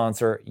 today's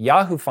sponsor,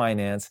 Yahoo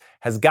Finance,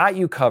 has got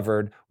you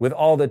covered with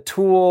all the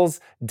tools,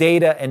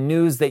 data, and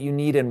news that you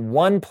need in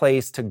one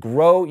place to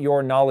grow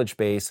your knowledge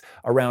base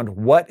around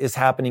what is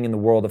happening in the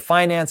world of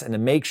finance and to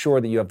make sure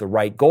that you have the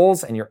right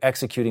goals and you're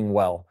executing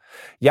well.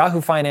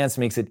 Yahoo Finance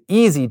makes it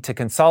easy to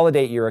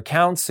consolidate your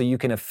accounts so you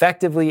can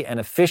effectively and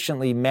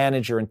efficiently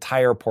manage your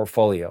entire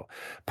portfolio.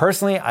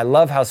 Personally, I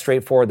love how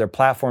straightforward their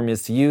platform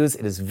is to use.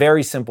 It is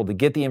very simple to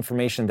get the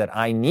information that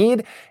I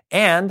need,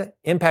 and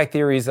Impact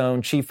Theory's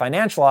own chief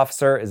financial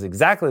officer is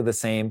exactly the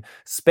same,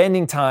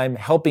 spending time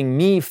helping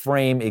me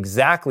frame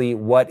exactly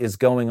what is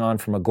going on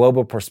from a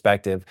global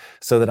perspective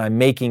so that I'm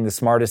making the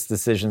smartest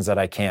decisions that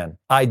I can.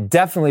 I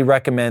definitely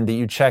recommend that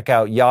you check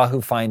out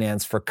Yahoo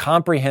Finance for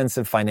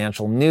comprehensive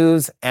financial news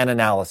and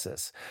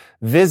analysis.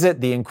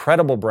 Visit the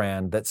incredible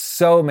brand that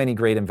so many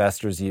great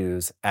investors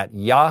use at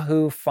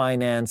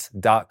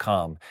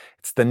yahoofinance.com.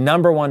 It's the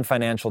 #1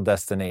 financial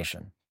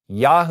destination.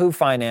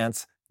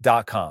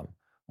 yahoofinance.com.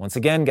 Once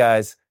again,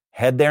 guys,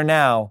 head there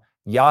now,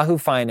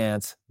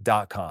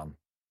 yahoofinance.com.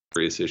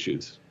 Various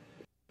issues.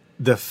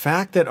 The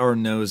fact that our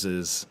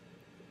noses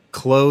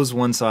close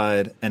one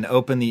side and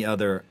open the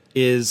other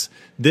is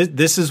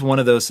this is one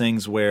of those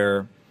things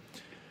where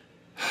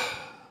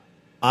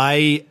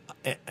I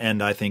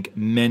think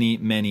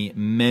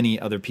many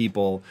other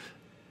people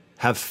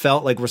have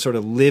felt like we're sort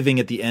of living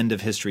at the end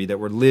of history, that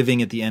we're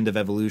living at the end of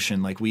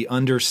evolution. Like we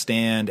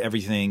understand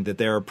everything, that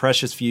there are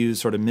precious few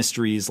sort of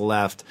mysteries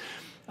left.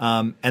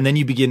 And then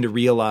you begin to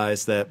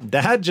realize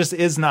that just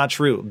is not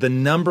true. The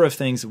number of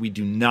things that we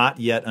do not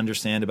yet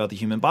understand about the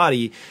human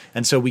body.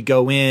 And so we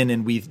go in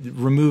and we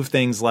remove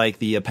things like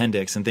the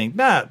appendix and think,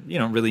 you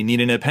don't really need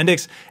an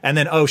appendix. And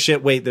then, oh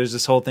shit, wait, there's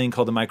this whole thing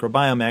called the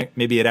microbiome.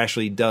 Maybe it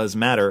actually does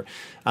matter.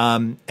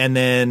 And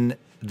then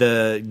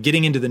the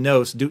getting into the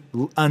nose,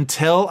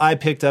 until I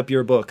picked up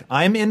your book,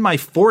 I'm in my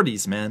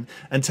 40s, man.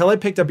 Until I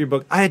picked up your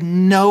book, I had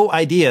no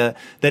idea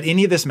that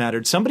any of this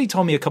mattered. Somebody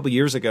told me a couple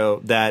years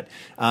ago that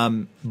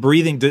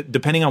breathing,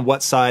 depending on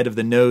what side of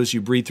the nose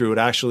you breathe through, would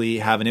actually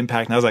have an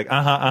impact. And I was like,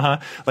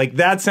 Like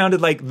that sounded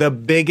like the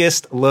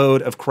biggest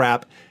load of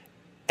crap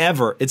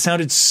ever. It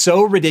sounded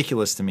so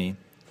ridiculous to me.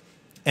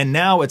 And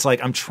now it's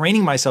like I'm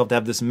training myself to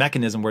have this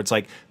mechanism where it's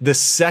like the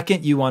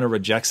second you want to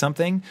reject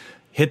something,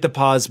 hit the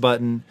pause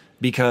button,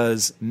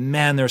 because,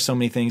 man, there's so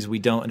many things we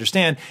don't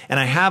understand. And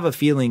I have a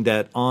feeling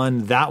that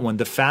on that one,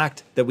 the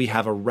fact that we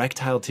have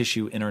erectile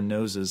tissue in our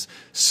noses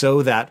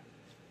so that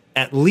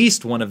at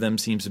least one of them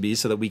seems to be,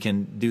 so that we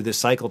can do this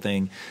cycle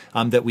thing,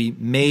 that we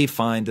may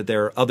find that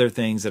there are other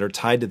things that are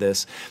tied to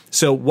this.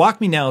 So walk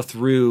me now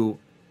through.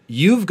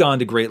 You've gone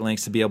to great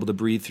lengths to be able to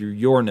breathe through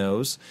your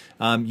nose.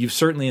 You've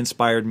certainly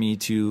inspired me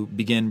to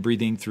begin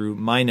breathing through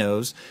my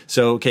nose.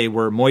 So, okay,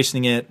 we're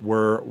moistening it,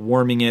 we're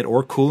warming it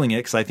or cooling it,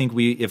 because I think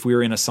if we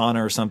were in a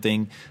sauna or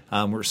something,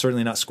 we're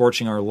certainly not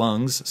scorching our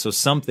lungs. So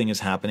something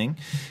is happening.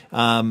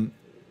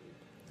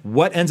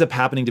 What ends up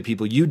happening to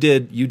people? You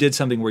did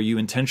something where you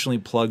intentionally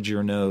plugged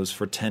your nose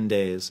for 10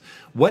 days.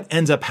 What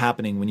ends up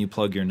happening when you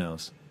plug your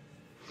nose?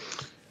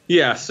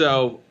 Yeah,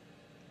 so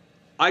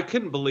I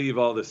couldn't believe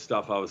all this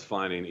stuff I was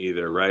finding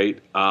either,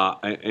 right?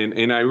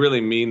 And I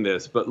really mean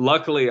this, but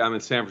luckily I'm in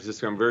San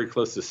Francisco. I'm very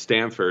close to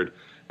Stanford.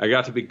 I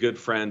got to be good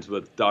friends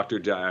with Dr.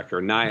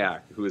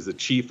 Nayak, who is the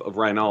chief of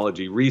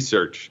rhinology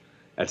research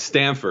at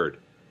Stanford.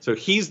 So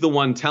he's the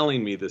one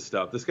telling me this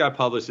stuff. This guy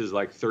publishes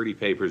like 30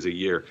 papers a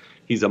year.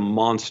 He's a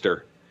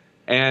monster.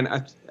 And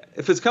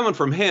if it's coming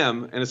from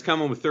him and it's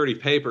coming with 30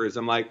 papers,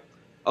 I'm like,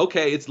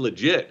 okay, it's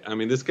legit. I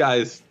mean, this guy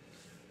is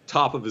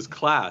top of his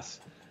class.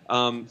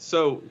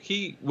 So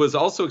he was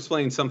also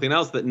explaining something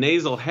else, that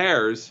nasal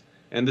hairs,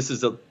 and this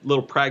is a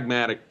little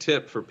pragmatic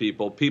tip for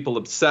people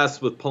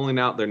obsessed with pulling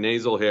out their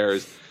nasal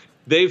hairs,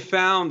 they've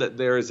found that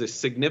there is a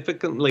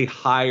significantly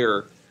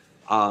higher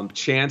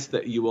chance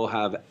that you will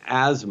have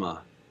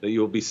asthma, that you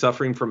will be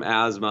suffering from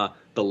asthma,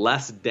 the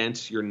less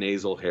dense your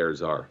nasal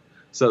hairs are.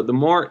 So the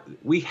more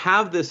we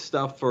have this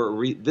stuff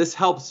this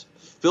helps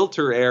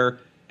filter air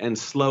and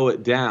slow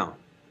it down.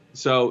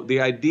 So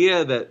the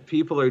idea that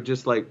people are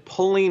just like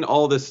pulling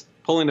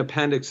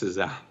appendixes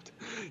out,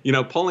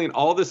 pulling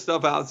all this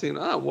stuff out, saying,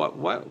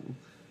 what,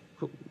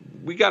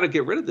 we got to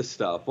get rid of this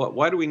stuff.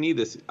 Why do we need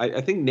this?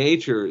 I think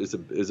nature is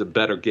a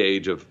better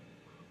gauge of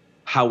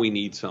how we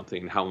need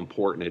something, how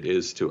important it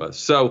is to us.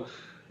 So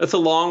that's a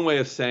long way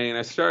of saying,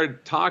 I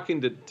started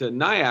talking to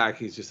Nayak.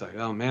 He's just like,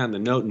 oh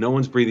man, no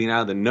one's breathing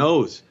out of the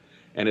nose,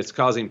 and it's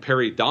causing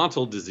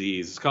periodontal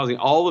disease. It's causing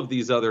all of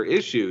these other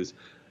issues.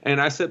 And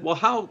I said, well,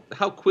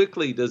 how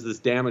quickly does this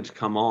damage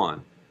come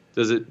on?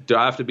 Do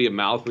I have to be a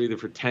mouth breather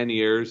for 10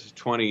 years,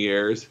 20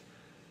 years,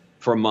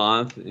 for a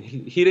month?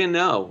 He didn't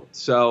know.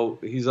 So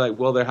he's like,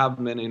 well, there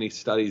haven't been any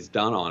studies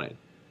done on it.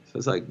 So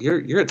it's like,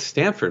 you're at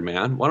Stanford,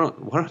 man. Why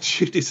don't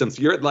you do some?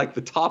 You're at like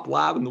the top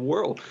lab in the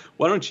world.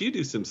 Why don't you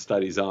do some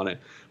studies on it?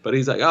 But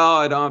he's like, oh,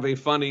 I don't have any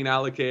funding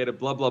allocated,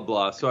 blah, blah,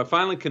 blah. So I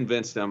finally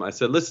convinced him. I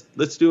said,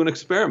 let's do an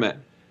experiment.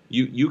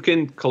 You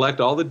can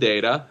collect all the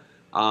data.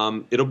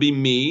 It'll be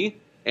me.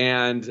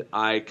 And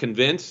I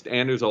convinced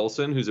Anders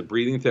Olsson, who's a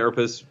breathing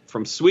therapist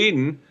from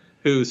Sweden,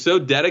 who's so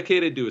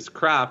dedicated to his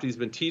craft. He's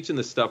been teaching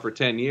this stuff for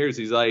 10 years.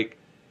 He's like,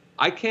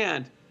 I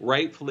can't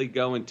rightfully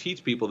go and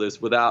teach people this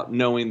without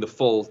knowing the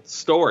full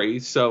story.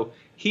 So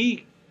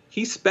he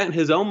spent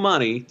his own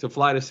money to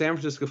fly to San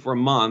Francisco for a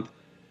month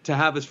to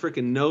have his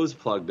freaking nose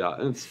plugged up.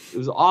 And it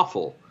was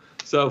awful.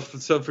 So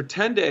for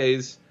 10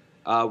 days,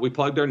 we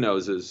plugged our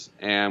noses,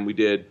 and we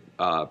did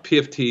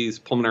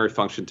PFTs, pulmonary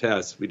function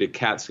tests. We did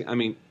CAT scan. I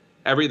mean,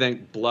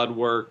 everything, blood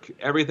work,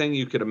 everything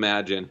you could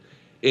imagine.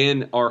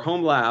 In our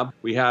home lab,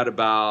 we had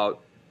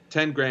about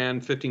 10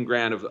 grand, 15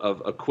 grand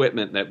of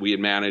equipment that we had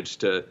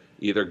managed to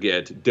either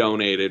get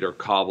donated or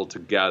cobbled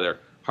together.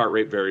 Heart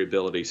rate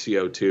variability,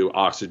 CO2,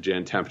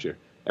 oxygen, temperature,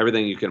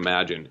 everything you can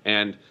imagine.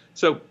 And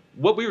so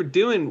what we were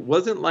doing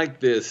wasn't like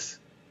this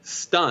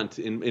stunt,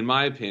 in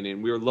my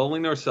opinion. We were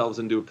lulling ourselves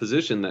into a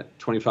position that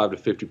 25 to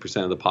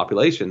 50% of the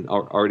population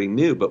already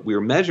knew, but we were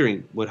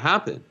measuring what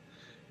happened.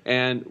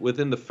 And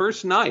within the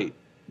first night,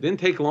 It didn't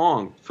take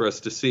long for us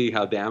to see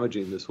how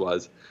damaging this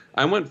was.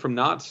 I went from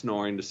not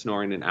snoring to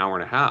snoring an hour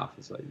and a half.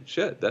 It's like,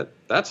 shit,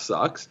 that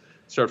sucks.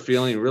 Start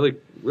feeling really,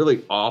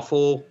 really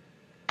awful,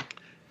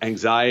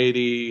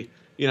 anxiety.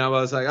 I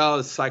was like, oh,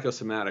 it's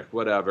psychosomatic,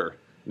 whatever.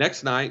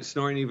 Next night,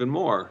 snoring even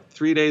more.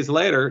 3 days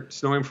later,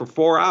 snoring for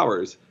 4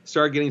 hours.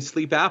 Started getting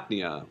sleep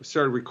apnea. We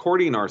started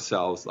recording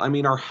ourselves. I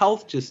mean, our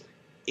health just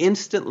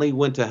instantly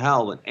went to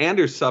hell. And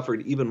Anders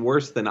suffered even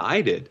worse than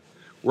I did,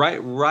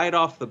 right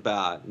off the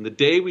bat. And the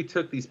day we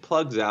took these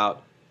plugs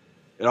out,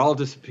 it all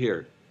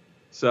disappeared.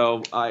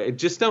 So I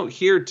just don't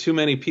hear too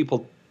many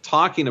people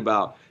talking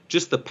about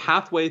just the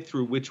pathway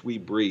through which we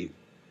breathe,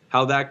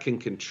 how that can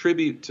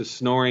contribute to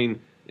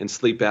snoring and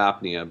sleep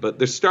apnea. But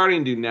they're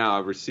starting to now.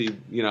 I've received,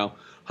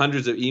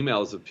 hundreds of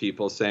emails of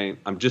people saying,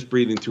 I'm just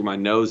breathing through my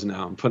nose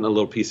now. I'm putting a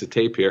little piece of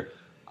tape here.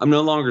 I'm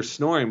no longer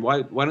snoring.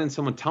 Why didn't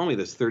someone tell me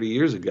this 30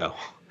 years ago?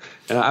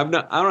 And I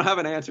don't have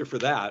an answer for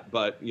that,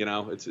 but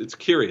it's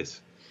curious.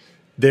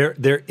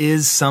 There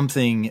is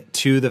something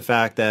to the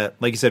fact that,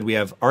 like you said, we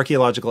have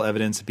archaeological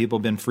evidence that people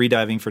have been free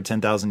diving for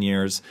 10,000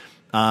 years.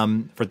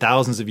 For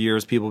thousands of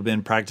years, people have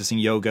been practicing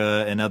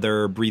yoga and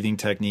other breathing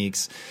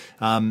techniques.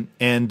 And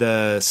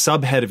the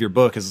subhead of your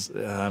book is,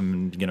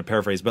 I'm going to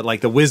paraphrase, but like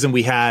the wisdom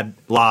we had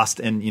lost,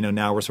 and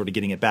now we're sort of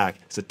getting it back.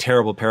 It's a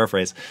terrible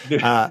paraphrase.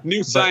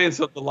 New science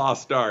of the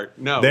lost art.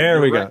 No,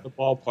 there we go. Right in the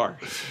ballpark.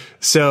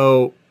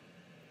 So,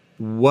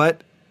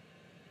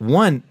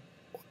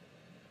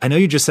 I know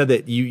you just said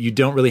that you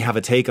don't really have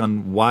a take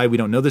on why we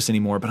don't know this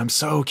anymore, but I'm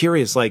so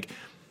curious, like,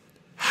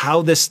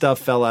 how this stuff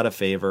fell out of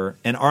favor,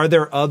 and are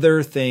there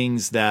other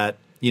things that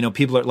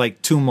people are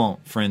like Tumont,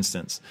 for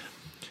instance?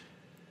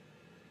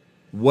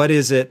 What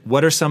is it?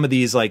 What are some of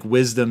these like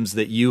wisdoms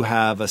that you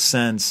have a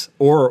sense,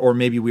 or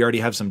maybe we already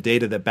have some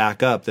data that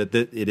back up that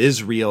it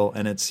is real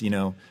and it's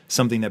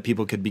something that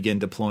people could begin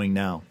deploying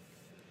now?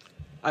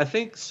 I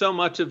think so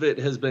much of it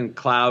has been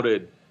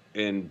clouded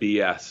in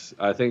BS.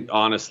 I think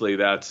honestly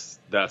that's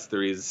the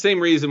reason. Same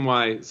reason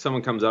why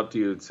someone comes up to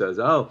you and says,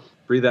 "Oh,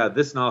 breathe out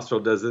this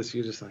nostril does this."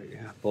 You're just like,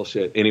 yeah,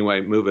 bullshit.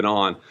 Anyway, moving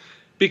on.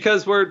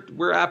 Because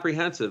we're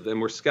apprehensive and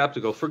we're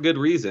skeptical for good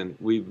reason.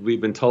 We've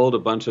been told a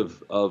bunch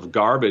of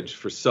garbage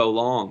for so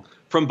long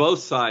from both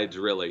sides,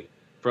 really,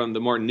 from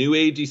the more new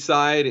agey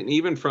side and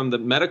even from the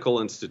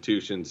medical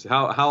institutions.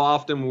 How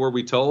often were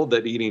we told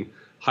that eating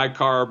high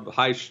carb,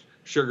 high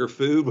sugar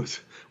food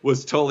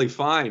was totally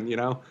fine?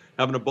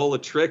 Having a bowl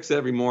of Trix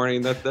every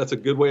morning, that's a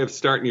good way of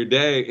starting your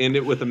day. End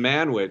it with a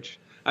manwich.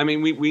 I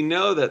mean, we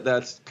know that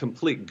that's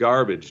complete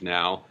garbage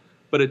now,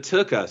 but it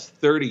took us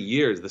 30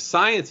 years. The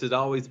science had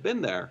always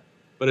been there,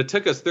 but it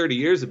took us 30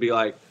 years to be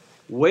like,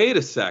 wait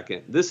a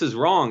second, this is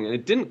wrong. And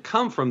it didn't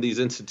come from these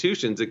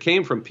institutions. It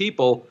came from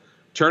people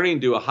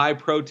turning to a high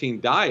protein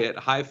diet,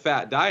 high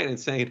fat diet, and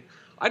saying,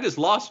 I just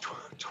lost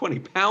 20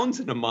 pounds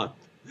in a month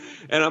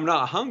and I'm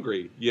not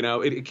hungry.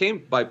 It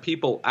came by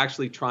people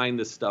actually trying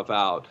this stuff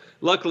out.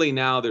 Luckily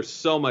now there's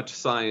so much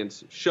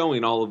science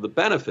showing all of the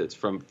benefits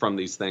from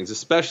these things,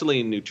 especially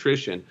in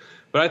nutrition.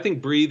 But I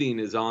think breathing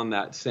is on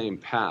that same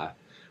path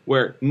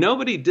where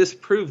nobody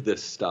disproved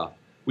this stuff.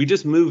 We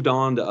just moved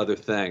on to other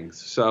things.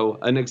 So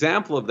an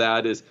example of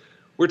that is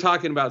we're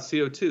talking about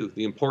CO2,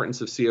 the importance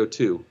of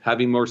CO2,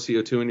 having more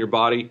CO2 in your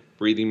body,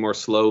 breathing more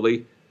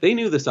slowly. They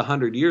knew this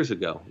 100 years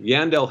ago.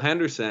 Yandell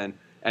Henderson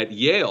at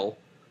Yale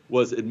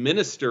was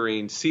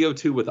administering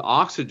CO2 with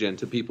oxygen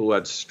to people who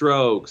had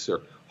strokes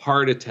or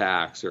heart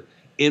attacks or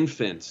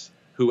infants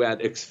who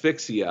had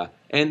asphyxia.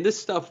 And this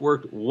stuff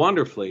worked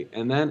wonderfully.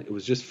 And then it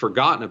was just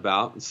forgotten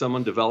about. And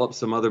someone developed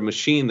some other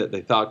machine that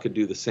they thought could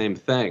do the same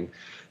thing.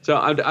 So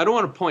I don't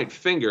want to point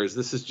fingers.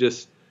 This is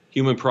just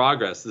human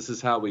progress. This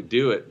is how we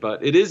do it.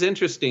 But it is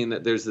interesting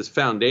that there's this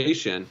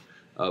foundation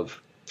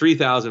of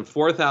 3,000,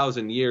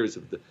 4,000 years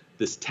of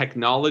this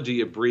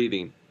technology of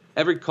breathing.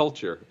 Every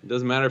culture, it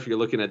doesn't matter if you're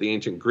looking at the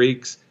ancient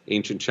Greeks,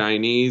 ancient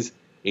Chinese,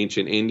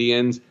 ancient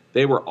Indians,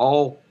 they were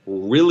all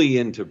really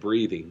into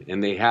breathing,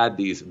 and they had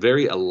these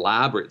very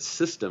elaborate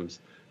systems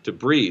to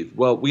breathe.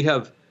 Well, we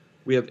have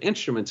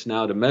instruments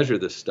now to measure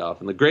this stuff,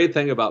 and the great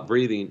thing about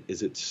breathing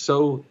is it's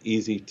so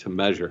easy to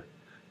measure.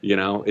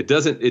 It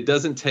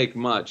doesn't take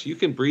much. You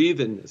can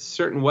breathe in a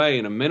certain way,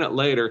 and a minute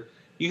later,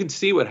 you can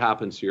see what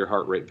happens to your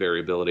heart rate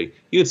variability.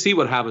 You can see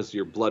what happens to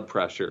your blood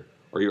pressure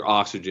or your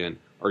oxygen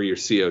or your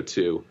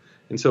CO2.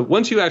 And so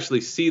once you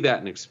actually see that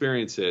and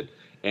experience it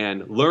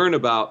and learn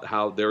about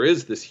how there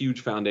is this huge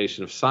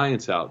foundation of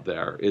science out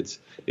there, it's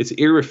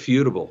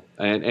irrefutable.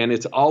 And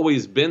it's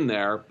always been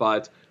there,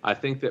 but I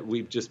think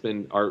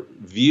that our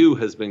view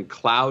has been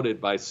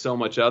clouded by so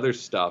much other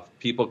stuff.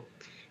 People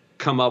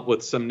come up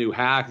with some new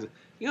hacks.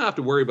 You don't have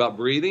to worry about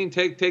breathing.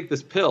 Take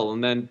this pill.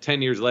 And then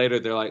 10 years later,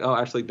 they're like, oh,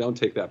 actually, don't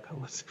take that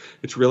pill.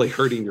 It's really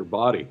hurting your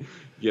body.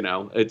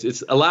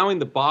 It's allowing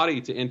the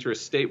body to enter a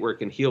state where it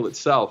can heal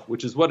itself,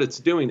 which is what it's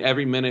doing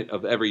every minute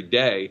of every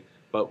day.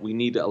 But we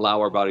need to allow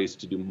our bodies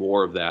to do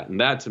more of that.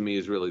 And that, to me,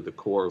 is really the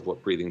core of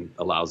what breathing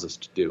allows us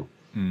to do.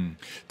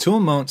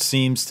 Tuamont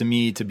seems to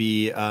me to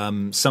be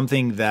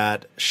something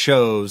that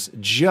shows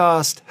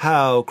just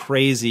how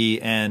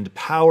crazy and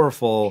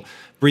powerful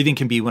breathing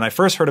can be. When I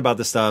first heard about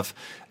this stuff,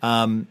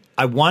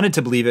 I wanted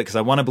to believe it because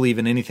I want to believe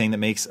in anything that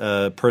makes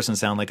a person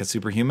sound like a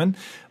superhuman.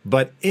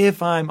 But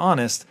if I'm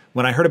honest,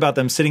 when I heard about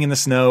them sitting in the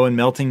snow and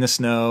melting the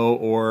snow,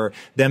 or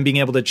them being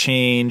able to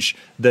change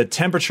the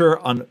temperature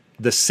on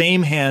the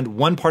same hand,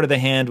 one part of the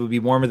hand would be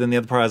warmer than the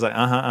other part, I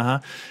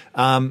was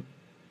like,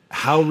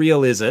 how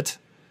real is it?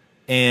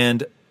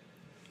 And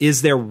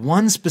is there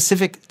one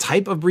specific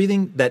type of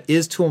breathing that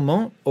is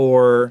Tuamont,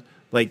 or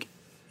like,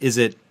 is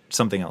it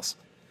something else?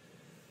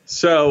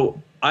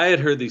 So I had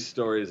heard these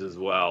stories as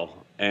well.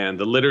 And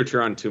the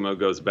literature on Tumo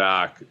goes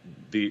back,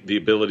 the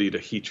ability to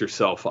heat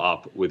yourself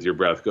up with your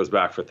breath goes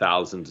back for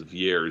thousands of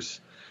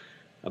years.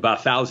 About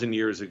 1,000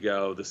 years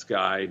ago, this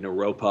guy,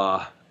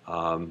 Naropa,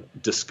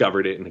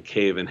 discovered it in a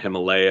cave in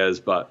Himalayas,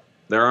 but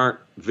there aren't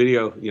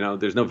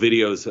there's no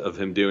videos of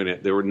him doing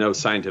it. There were no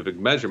scientific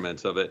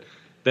measurements of it.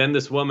 Then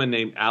this woman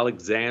named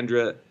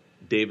Alexandra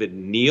David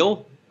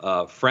Neal,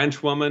 a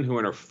French woman who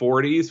in her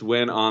 40s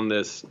went on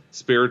this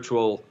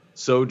spiritual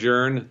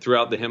sojourn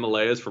throughout the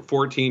Himalayas for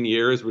 14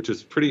 years, which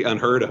is pretty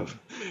unheard of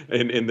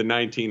in the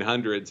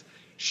 1900s.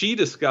 She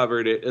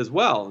discovered it as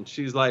well. And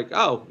she's like,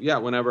 oh, yeah,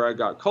 whenever I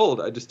got cold,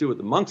 I just do what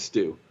the monks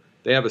do.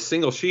 They have a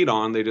single sheet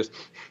on. They just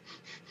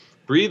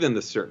breathe in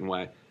this certain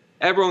way.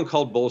 Everyone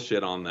called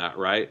bullshit on that,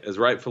 right? As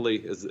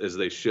rightfully as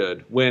they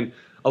should. When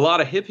a lot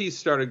of hippies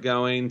started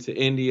going to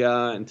India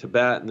and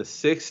Tibet in the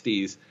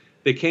 60s,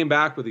 they came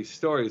back with these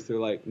stories. They're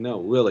like, no,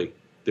 really,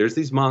 there's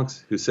these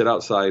monks who sit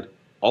outside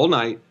all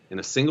night in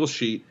a single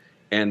sheet,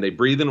 and they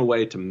breathe in a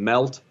way to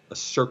melt a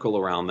circle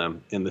around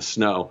them in the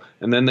snow.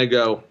 And then they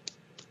go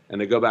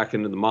back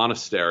into the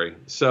monastery.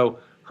 So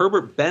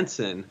Herbert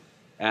Benson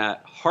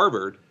at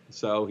Harvard,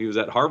 so he was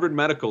at Harvard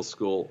Medical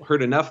School,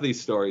 heard enough of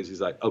these stories. He's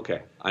like,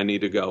 okay, I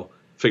need to go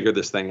figure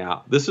this thing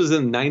out. This was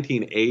in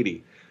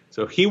 1980.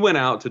 So he went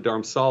out to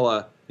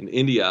Dharamsala in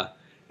India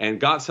and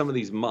got some of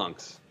these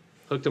monks,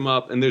 hooked them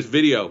up, and there's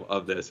video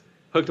of this,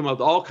 hooked them up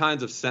with all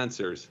kinds of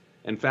sensors,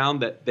 and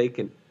found that they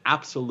can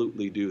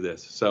absolutely do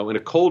this. So in a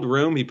cold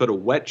room, he put a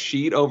wet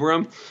sheet over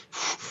them.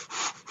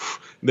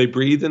 They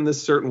breathed in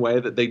this certain way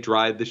that they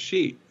dried the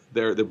sheet.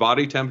 Their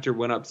body temperature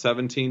went up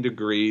 17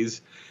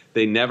 degrees.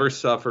 They never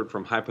suffered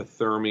from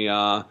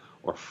hypothermia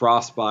or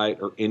frostbite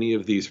or any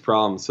of these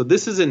problems. So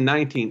this is in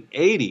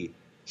 1980.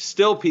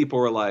 Still people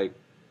were like,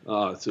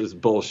 oh, this is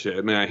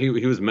bullshit. Man, he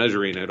was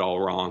measuring it all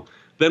wrong.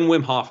 Then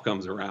Wim Hof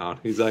comes around.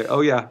 He's like,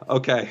 oh, yeah,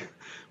 okay.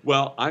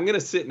 Well, I'm going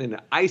to sit in an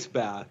ice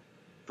bath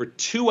for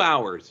 2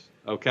 hours,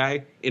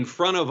 okay, in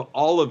front of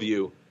all of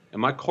you,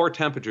 and my core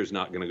temperature is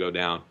not going to go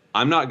down.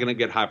 I'm not going to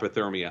get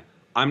hypothermia.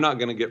 I'm not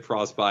going to get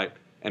frostbite,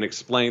 and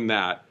explain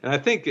that. And I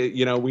think,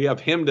 we have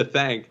him to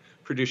thank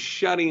for just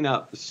shutting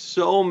up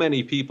so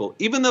many people.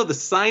 Even though the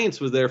science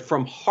was there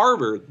from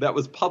Harvard that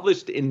was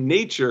published in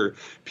Nature,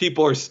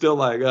 people are still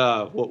like,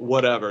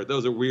 whatever.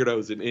 Those are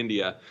weirdos in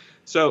India.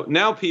 So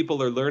now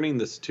people are learning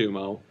this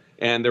Tumo,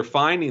 and they're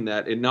finding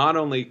that it not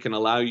only can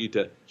allow you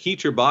to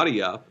heat your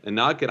body up and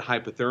not get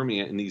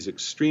hypothermia in these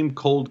extreme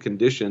cold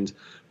conditions,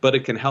 but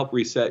it can help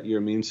reset your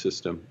immune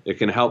system. It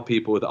can help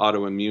people with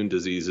autoimmune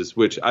diseases,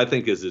 which I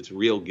think is its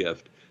real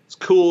gift. It's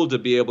cool to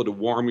be able to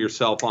warm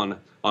yourself on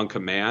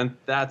command.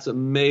 That's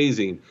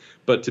amazing.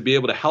 But to be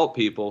able to help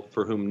people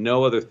for whom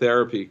no other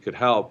therapy could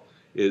help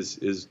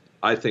is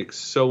I think,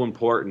 so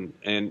important.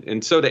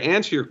 And so to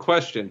answer your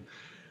question,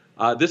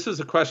 this is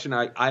a question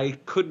I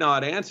could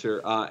not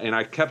answer, and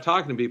I kept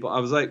talking to people. I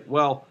was like,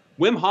 well,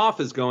 Wim Hof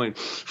is going,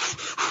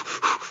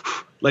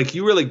 like,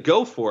 you really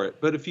go for it.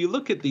 But if you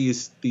look at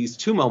these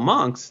Tumo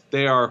monks,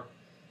 they're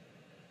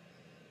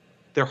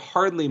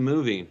hardly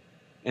moving.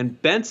 And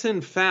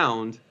Benson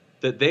found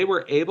that they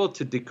were able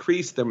to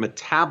decrease their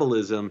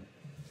metabolism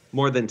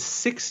more than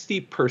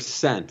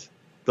 60%,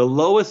 the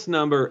lowest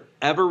number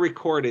ever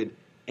recorded.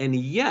 And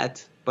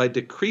yet, by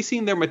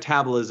decreasing their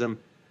metabolism,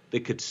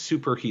 they could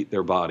superheat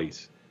their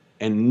bodies.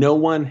 And no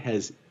one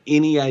has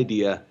any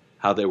idea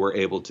how they were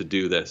able to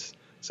do this.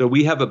 So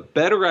we have a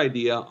better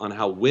idea on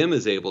how Wim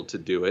is able to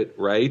do it,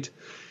 right?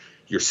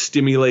 You're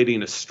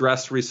stimulating a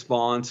stress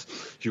response.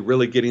 You're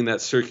really getting that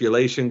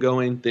circulation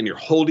going. Then you're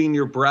holding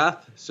your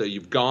breath. So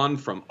you've gone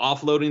from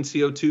offloading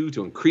CO2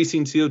 to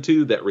increasing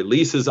CO2 that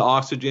releases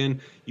oxygen.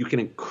 You can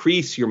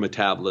increase your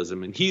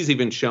metabolism. And he's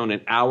even shown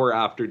an hour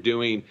after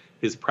doing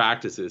his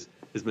practices,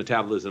 his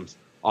metabolism's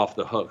off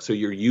the hook. So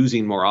you're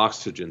using more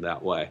oxygen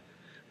that way.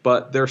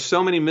 But there are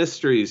so many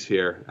mysteries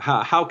here.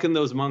 How can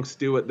those monks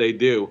do what they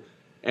do?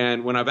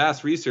 And when I've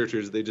asked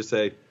researchers, they just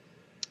say,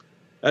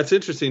 that's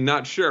interesting,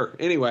 not sure.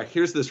 Anyway,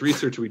 here's this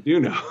research we do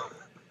know.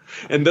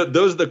 And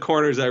those are the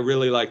corners I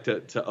really like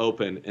to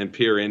open and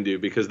peer into,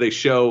 because they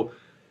show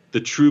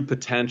the true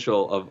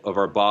potential of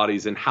our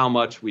bodies and how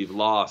much we've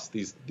lost.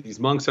 These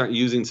monks aren't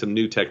using some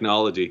new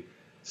technology.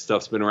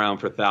 Stuff's been around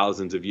for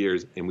thousands of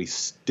years, and we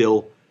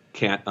still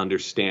can't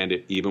understand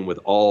it, even with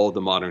all the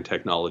modern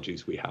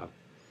technologies we have.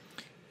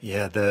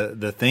 Yeah,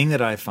 the thing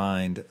that I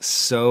find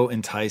so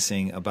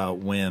enticing about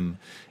Wim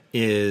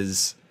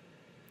is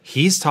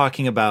he's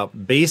talking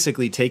about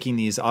basically taking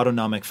these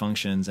autonomic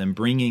functions and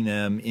bringing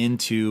them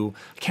into,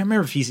 I can't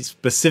remember if he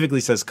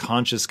specifically says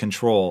conscious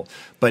control,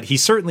 but he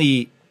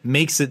certainly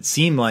makes it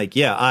seem like,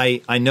 yeah,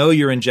 I know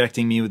you're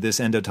injecting me with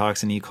this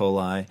endotoxin E.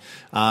 coli.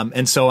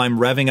 And so I'm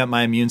revving up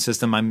my immune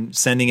system. I'm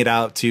sending it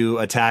out to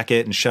attack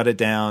it and shut it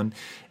down.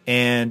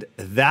 And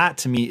that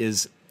to me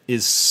is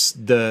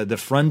the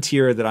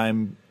frontier that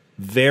I'm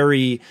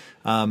very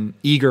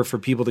eager for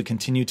people to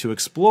continue to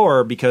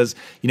explore, because,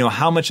 you know,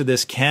 how much of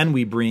this can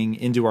we bring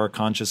into our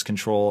conscious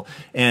control?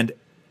 And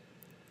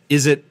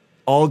is it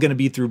all going to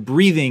be through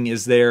breathing?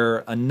 Is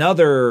there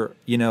another,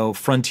 you know,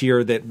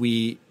 frontier that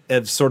we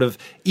have sort of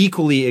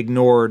equally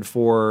ignored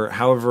for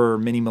however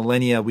many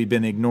millennia we've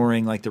been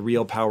ignoring, like the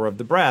real power of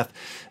the breath?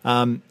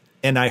 And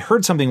I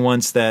heard something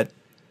once that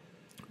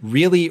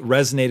really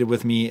resonated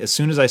with me as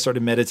soon as I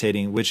started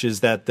meditating, which is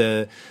that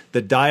the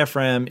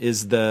diaphragm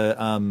is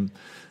the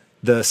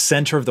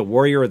center of the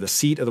warrior, or the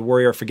seat of the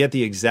warrior. I forget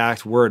the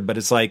exact word, but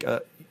it's like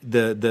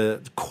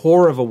the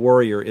core of a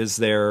warrior is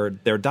their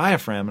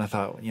diaphragm. And I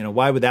thought, you know,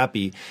 why would that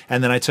be?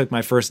 And then I took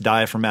my first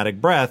diaphragmatic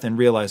breath and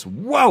realized,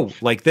 whoa,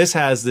 like this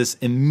has this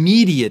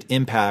immediate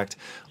impact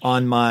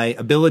on my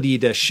ability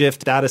to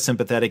shift out of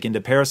sympathetic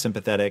into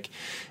parasympathetic.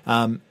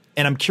 And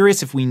I'm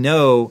curious if we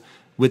know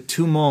with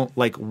Tumont,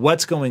 like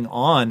what's going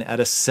on at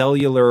a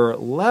cellular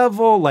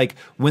level, like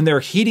when they're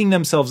heating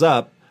themselves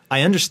up.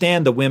 I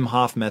understand the Wim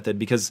Hof method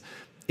because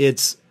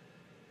it's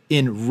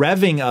in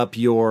revving up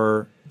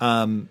your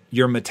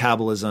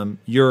metabolism.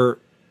 You're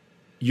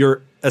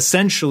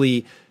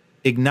essentially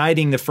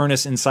igniting the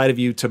furnace inside of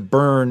you to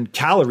burn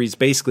calories,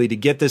 basically to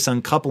get this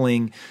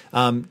uncoupling,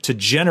 to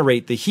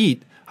generate the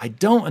heat. I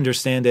don't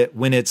understand it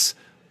when it's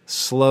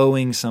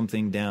slowing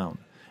something down.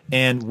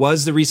 And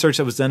was the research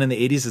that was done in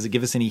the 80s, does it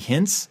give us any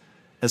hints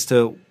as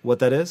to what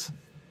that is?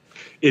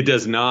 It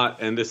does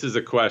not, and this is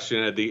a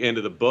question at the end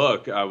of the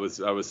book. I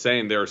was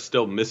saying there are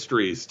still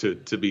mysteries to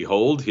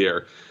behold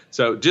here.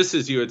 So just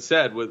as you had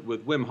said, with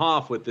Wim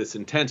Hof, with this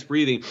intense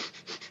breathing,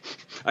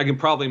 I can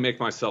probably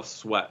make myself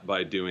sweat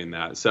by doing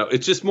that. So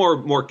it's just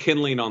more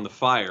kindling on the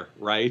fire,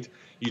 right?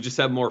 You just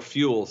have more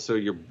fuel, so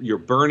you're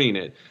burning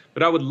it.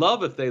 But I would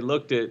love if they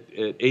looked at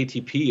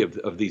ATP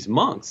of these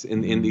monks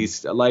in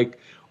these, like,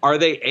 are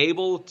they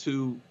able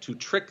to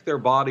trick their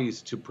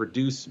bodies to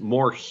produce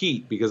more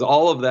heat? Because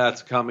all of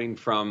that's coming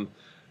from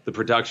the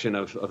production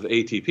of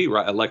ATP,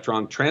 right?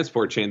 Electron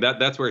transport chain.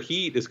 That's where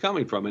heat is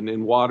coming from, and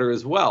in water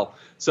as well.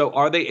 So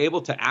are they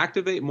able to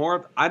activate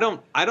more? I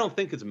don't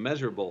think it's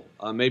measurable.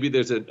 Maybe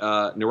there's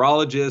a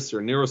neurologist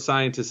or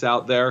neuroscientist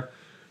out there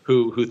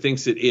who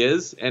thinks it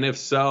is, and if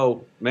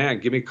so,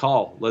 man, give me a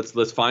call.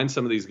 Let's find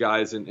some of these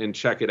guys and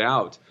check it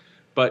out.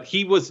 But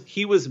he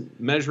was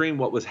measuring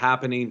what was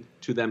happening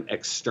to them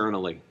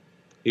externally.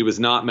 He was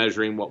not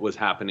measuring what was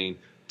happening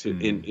to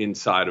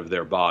inside of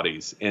their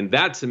bodies. And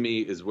that to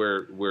me is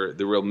where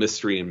the real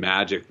mystery and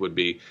magic would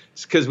be.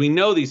 It's because we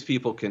know these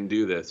people can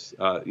do this.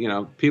 You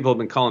know, people have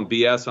been calling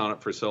BS on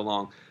it for so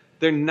long.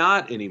 They're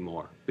not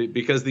anymore,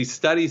 because these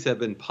studies have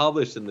been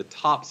published in the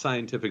top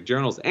scientific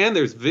journals, and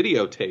there's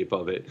videotape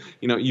of it.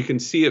 You know, you can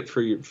see it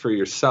for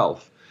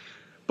yourself.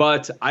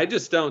 But I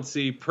just don't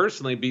see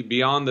personally,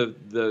 beyond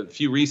the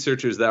few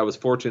researchers that I was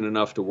fortunate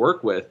enough to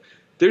work with,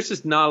 there's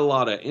just not a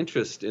lot of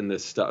interest in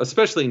this stuff,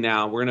 especially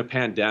now. We're in a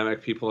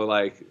pandemic. People are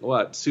like,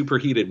 what,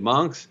 superheated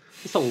monks?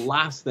 It's the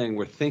last thing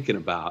we're thinking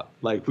about.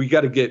 Like, we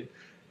got to get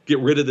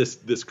rid of this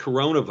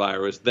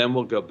coronavirus, then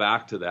we'll go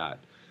back to that.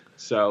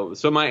 So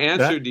my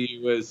answer to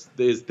you is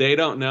they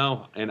don't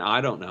know, and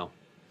I don't know.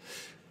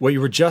 What you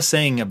were just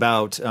saying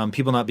about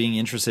people not being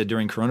interested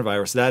during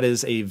coronavirus, that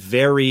is a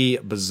very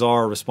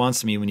bizarre response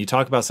to me when you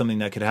talk about something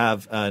that could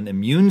have an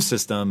immune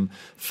system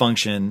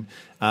function,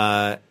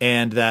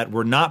 and that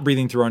we're not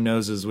breathing through our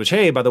noses, which,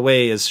 hey, by the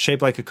way, is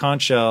shaped like a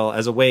conch shell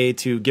as a way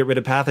to get rid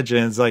of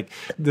pathogens. Like,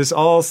 this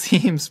all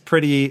seems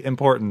pretty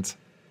important.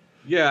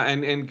 Yeah,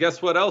 and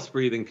guess what else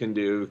breathing can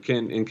do?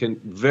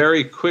 Can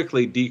very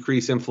quickly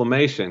decrease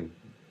inflammation.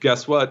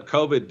 Guess what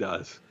COVID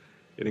does?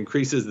 It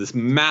increases this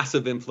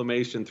massive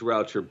inflammation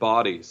throughout your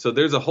body. So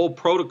there's a whole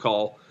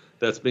protocol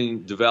that's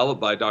being developed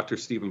by Dr.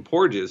 Stephen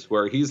Porges,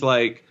 where he's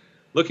like,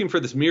 looking for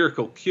this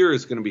miracle cure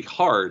is going to be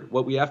hard.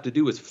 What we have to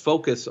do is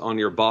focus on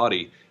your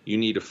body. You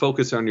need to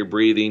focus on your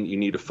breathing. You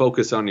need to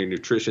focus on your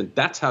nutrition.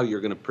 That's how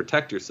you're going to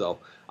protect yourself.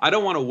 I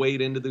don't want to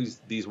wade into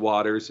these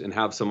waters and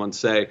have someone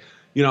say,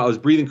 you know, I was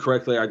breathing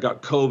correctly, I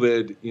got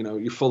COVID, you know,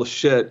 you're full of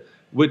shit,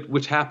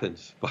 which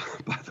happens,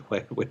 by the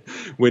way,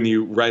 when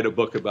you write a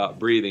book about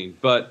breathing.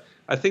 But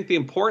I think the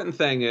important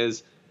thing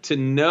is to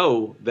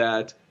know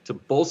that to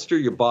bolster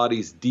your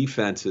body's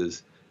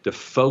defenses, to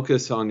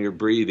focus on your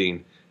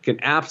breathing, can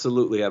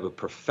absolutely have a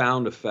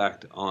profound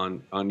effect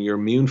on your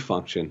immune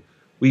function.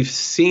 We've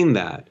seen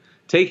that.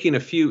 Taking a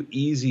few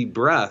easy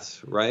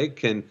breaths, right,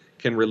 can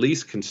can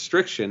release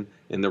constriction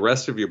in the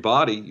rest of your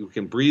body. You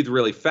can breathe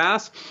really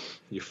fast.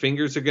 Your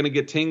fingers are going to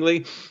get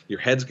tingly. Your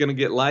head's going to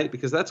get light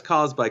because that's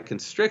caused by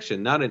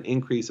constriction, not an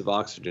increase of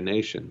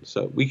oxygenation.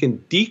 So we can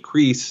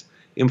decrease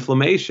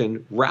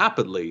inflammation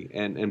rapidly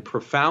and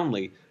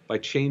profoundly by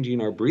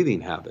changing our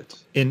breathing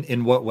habits.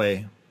 In what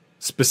way?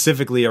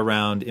 Specifically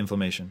around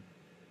inflammation?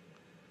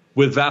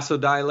 With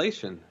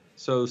vasodilation.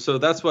 So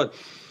that's what,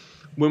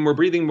 when we're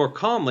breathing more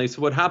calmly,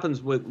 so what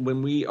happens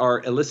when we are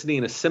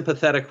eliciting a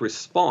sympathetic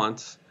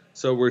response,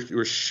 so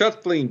we're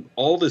shuttling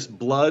all this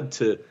blood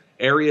to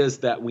areas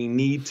that we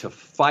need to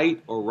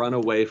fight or run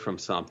away from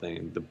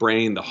something, the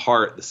brain, the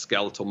heart, the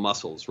skeletal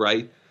muscles,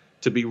 right?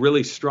 To be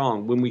really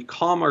strong. When we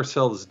calm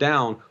ourselves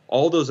down,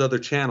 all those other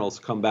channels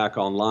come back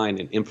online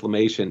and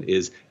inflammation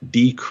is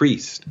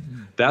decreased.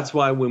 That's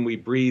why when we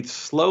breathe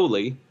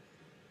slowly,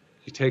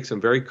 you take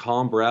some very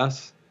calm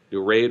breaths,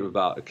 do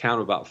a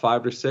count of about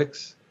 5 or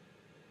 6,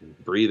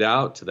 breathe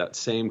out to that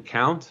same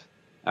count.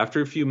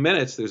 After a few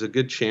minutes, there's a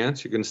good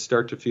chance you're going to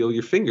start to feel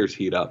your fingers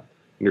heat up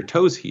and your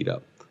toes heat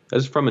up. That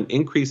is from an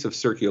increase of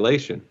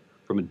circulation,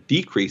 from a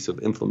decrease of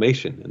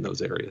inflammation in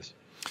those areas.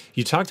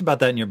 You talked about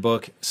that in your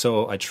book,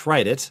 so I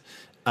tried it.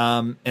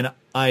 And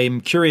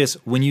I'm curious,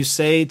 when you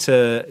say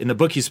in the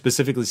book, you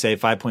specifically say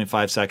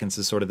 5.5 seconds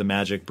is sort of the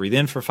magic. Breathe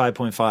in for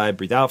 5.5,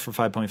 breathe out for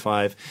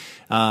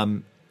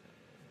 5.5.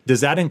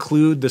 Does that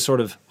include the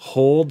sort of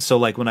hold? So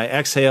like when I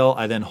exhale,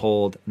 I then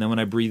hold. And then when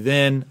I breathe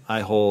in,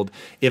 I hold.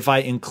 If I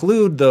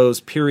include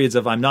those periods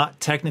of I'm not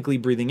technically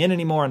breathing in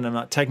anymore and I'm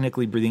not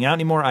technically breathing out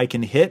anymore, I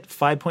can hit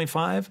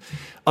 5.5.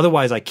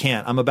 Otherwise, I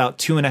can't. I'm about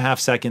 2.5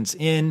 seconds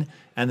in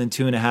and then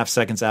 2.5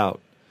 seconds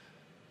out.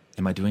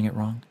 Am I doing it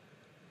wrong?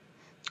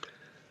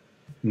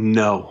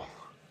 No.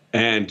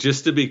 And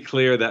just to be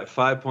clear, that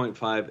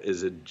 5.5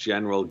 is a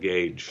general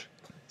gauge.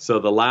 So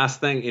the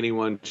last thing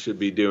anyone should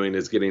be doing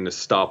is getting a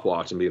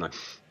stopwatch and being like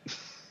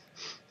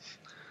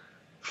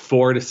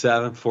 4 to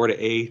 7, 4 to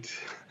 8.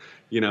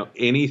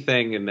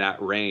 Anything in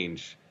that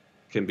range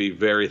can be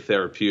very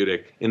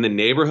therapeutic. In the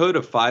neighborhood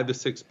of 5 to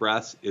 6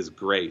 breaths is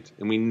great.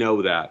 And we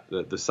know that.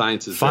 The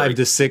science is 5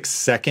 to 6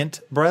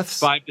 second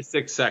breaths? 5 to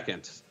 6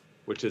 seconds,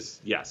 which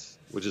is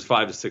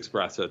 5 to 6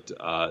 breaths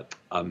a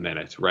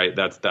minute, right?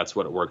 That's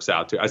what it works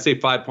out to. I say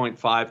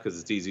 5.5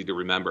 because it's easy to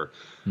remember.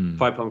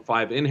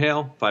 5.5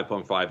 inhale,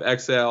 5.5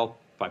 exhale,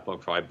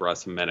 5.5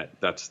 breaths a minute.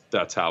 That's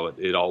how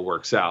it all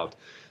works out.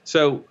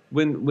 So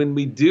when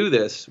we do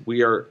this,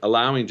 we are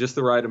allowing just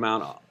the right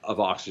amount of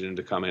oxygen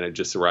to come in at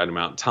just the right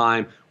amount of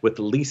time with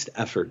the least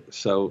effort.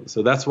 So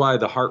that's why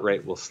the heart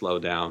rate will slow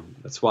down.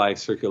 That's why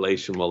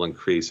circulation will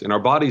increase. And our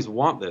bodies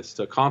want this.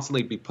 To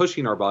constantly be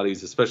pushing our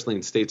bodies, especially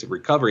in states of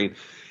recovery,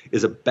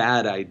 is a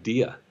bad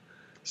idea.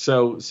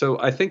 So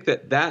I think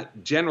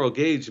that general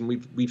gauge, and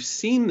we've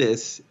seen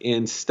this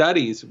in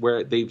studies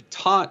where they've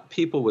taught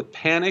people with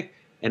panic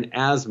and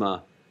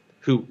asthma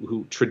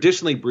who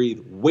traditionally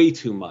breathe way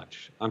too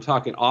much. I'm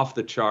talking off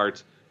the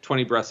charts,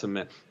 20 breaths a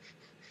minute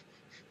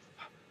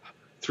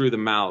through the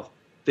mouth.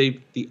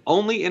 The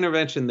only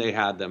intervention they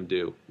had them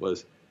do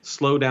was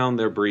slow down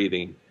their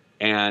breathing,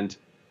 and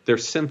their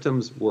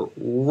symptoms were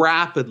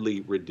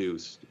rapidly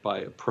reduced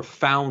by a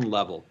profound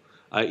level.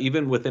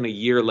 Even within a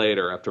year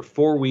later, after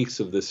 4 weeks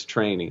of this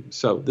training.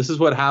 So this is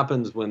what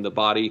happens when the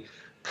body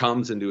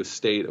comes into a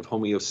state of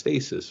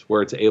homeostasis,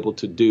 where it's able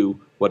to do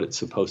what it's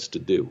supposed to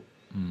do.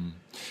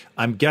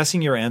 I'm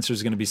guessing your answer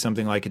is going to be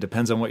something like, it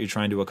depends on what you're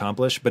trying to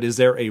accomplish, but is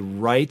there a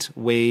right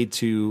way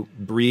to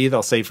breathe?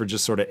 I'll say for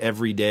just sort of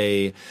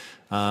everyday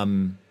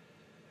health.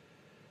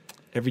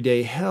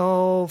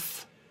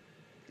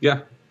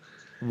 Yeah.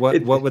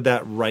 What would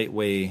that right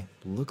way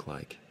look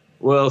like?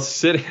 Well,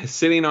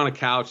 sitting on a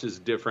couch is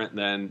different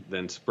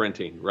than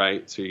sprinting,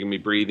 right? So you can be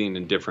breathing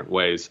in different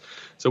ways.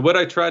 So what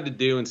I tried to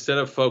do, instead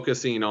of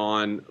focusing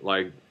on,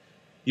 like,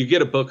 you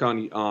get a book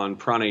on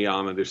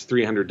pranayama, there's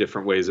 300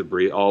 different ways of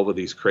breathe, all with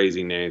these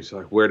crazy names.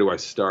 Like, where do I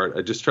start?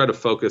 I just try to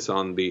focus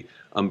on the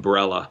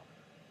umbrella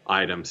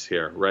items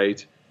here,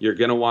 right? You're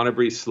going to want to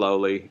breathe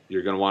slowly.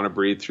 You're going to want to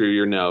breathe through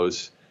your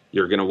nose.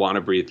 You're going to want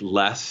to breathe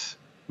less.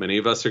 Many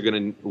of us are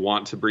going to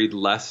want to breathe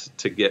less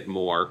to get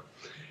more.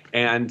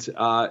 And,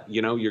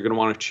 you're going to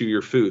want to chew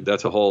your food.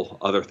 That's a whole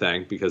other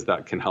thing because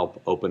that can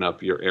help open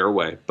up your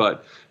airway.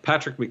 But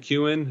Patrick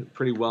McKeown,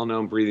 pretty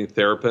well-known breathing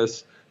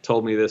therapist,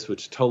 told me this,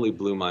 which totally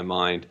blew my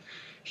mind.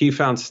 He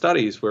found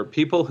studies where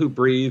people who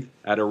breathe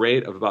at a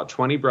rate of about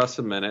 20 breaths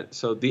a minute,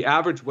 so the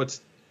average, what's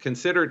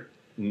considered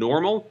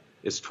normal,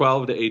 is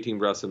 12 to 18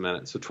 breaths a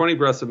minute. So 20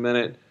 breaths a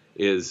minute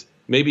is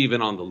maybe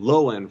even on the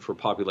low end for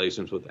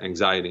populations with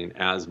anxiety and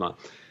asthma.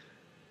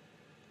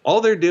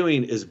 All they're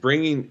doing is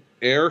bringing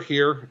air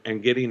here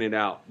and getting it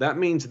out. That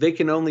means they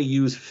can only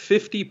use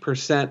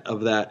 50%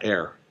 of that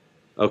air,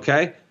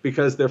 okay?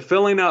 Because they're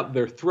filling up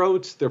their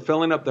throats, they're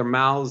filling up their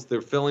mouths,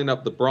 they're filling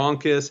up the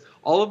bronchus.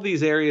 All of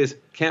these areas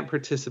can't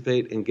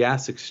participate in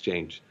gas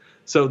exchange.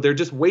 So they're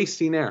just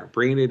wasting air,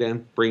 bringing it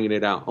in, bringing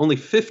it out. Only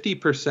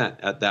 50%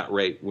 at that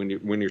rate when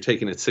you're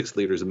taking it 6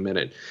 liters a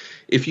minute.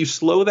 If you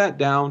slow that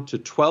down to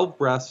 12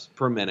 breaths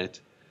per minute,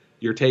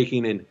 you're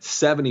taking in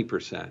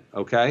 70%,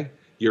 okay?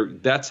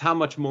 That's how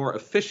much more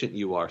efficient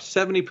you are.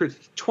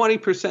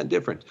 20%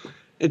 difference.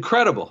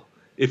 Incredible.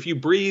 If you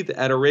breathe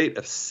at a rate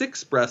of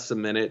 6 breaths a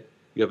minute,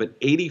 you have an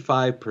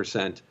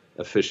 85%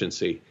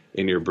 efficiency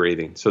in your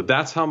breathing. So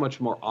that's how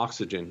much more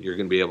oxygen you're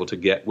going to be able to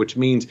get, which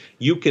means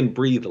you can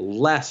breathe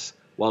less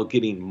while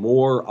getting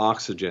more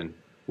oxygen,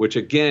 which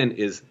again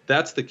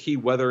that's the key,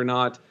 whether or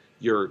not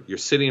you're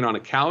sitting on a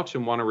couch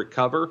and want to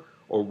recover,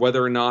 or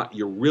whether or not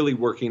you're really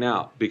working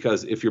out.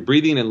 Because if you're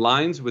breathing in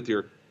lines with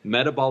your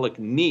metabolic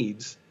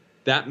needs,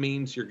 that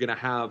means you're going to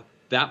have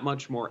that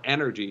much more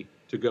energy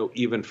to go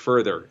even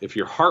further. If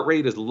your heart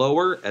rate is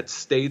lower at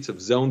states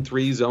of zone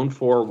 3, zone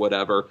 4,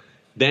 whatever,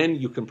 then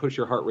you can push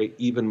your heart rate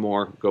even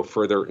more, go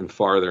further and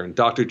farther. And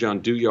Dr.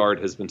 John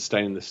Douillard has been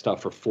studying this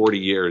stuff for 40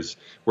 years,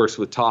 works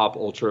with top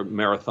ultra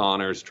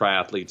marathoners,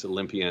 triathletes,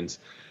 Olympians.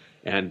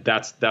 And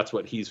that's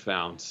what he's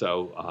found.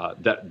 So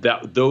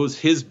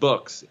his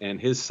books and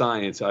his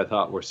science, I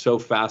thought, were so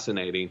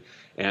fascinating,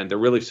 and they're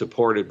really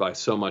supported by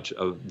so much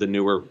of the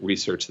newer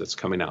research that's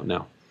coming out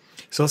now.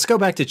 So let's go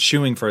back to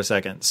chewing for a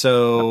second.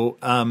 So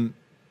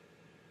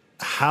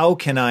how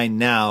can I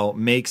now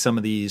make some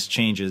of these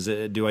changes?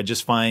 Do I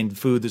just find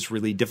food that's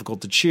really difficult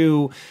to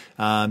chew?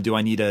 Do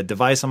I need a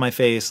device on my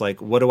face?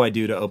 Like, what do I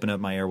do to open up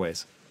my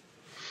airways?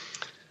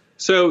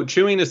 So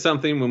chewing is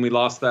something, when we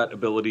lost that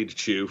ability to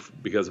chew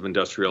because of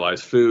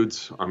industrialized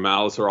foods, our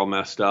mouths are all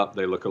messed up.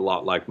 They look a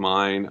lot like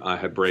mine. I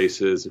had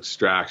braces,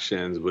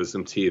 extractions,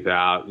 wisdom teeth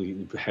out,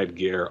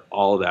 headgear,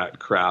 all that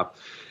crap.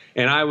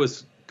 And I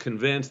was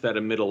convinced that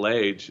in middle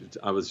age,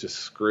 I was just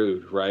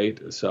screwed,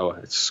 right? So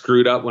I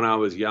screwed up when I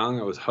was young.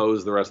 I was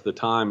hosed the rest of the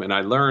time. And I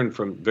learned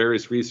from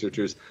various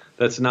researchers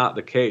that's not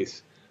the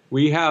case.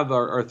 We have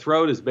our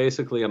throat is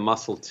basically a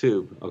muscle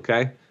tube,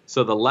 okay?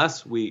 So the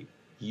less we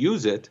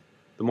use it,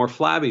 the more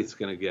flabby it's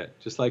going to get,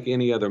 just like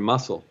any other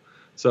muscle.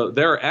 So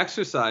there are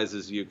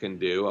exercises you can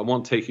do. I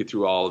won't take you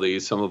through all of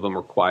these. Some of them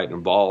are quite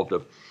involved,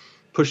 of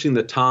pushing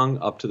the tongue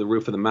up to the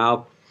roof of the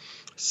mouth,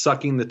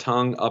 sucking the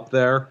tongue up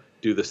there.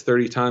 Do this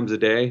 30 times a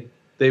day.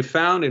 They've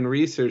found in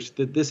research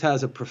that this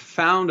has a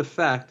profound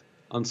effect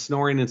on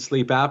snoring and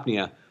sleep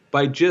apnea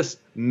by just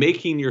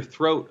making your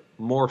throat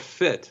more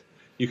fit.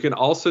 You can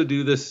also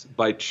do this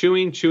by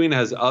chewing. Chewing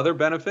has other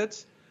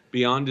benefits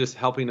beyond just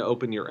helping to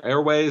open your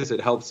airways.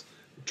 It helps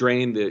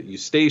drain the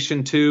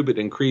eustachian tube. It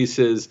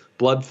increases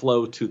blood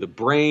flow to the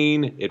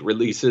brain. It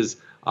releases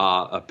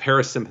a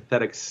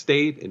parasympathetic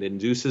state. It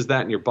induces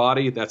that in your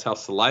body. That's how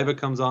saliva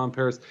comes on.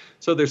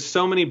 So there's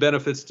so many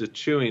benefits to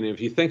chewing. If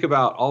you think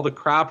about all the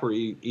crap we're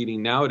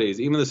eating nowadays,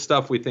 even the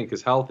stuff we think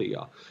is healthy,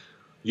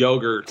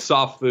 yogurt,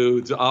 soft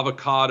foods,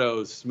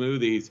 avocados,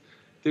 smoothies,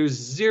 there's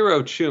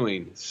zero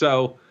chewing.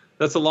 So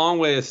that's a long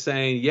way of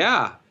saying,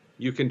 yeah,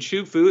 you can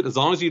chew food as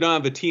long as you don't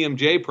have a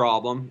TMJ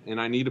problem.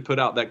 And I need to put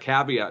out that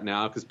caveat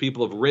now, because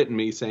people have written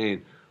me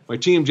saying, my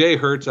TMJ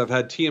hurts. I've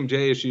had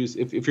TMJ issues.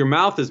 If your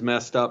mouth is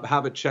messed up,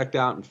 have it checked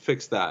out and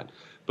fix that.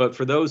 But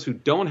for those who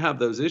don't have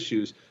those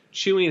issues,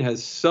 chewing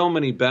has so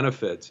many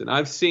benefits. And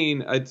I've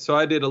seen, so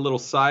I did a little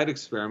side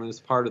experiment as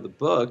part of the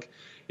book,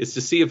 is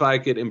to see if I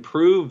could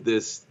improve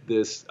this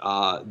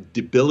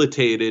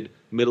debilitated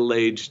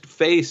middle-aged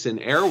face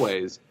and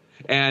airways.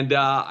 And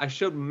I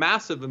showed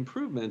massive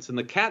improvements, and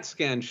the CAT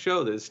scans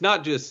show this. It's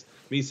not just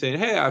me saying,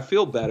 hey, I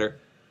feel better.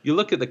 You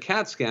look at the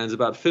CAT scans,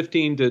 about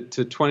 15 to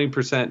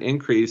 20%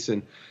 increase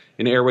in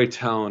airway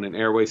tone and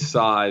airway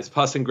size.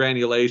 Pus and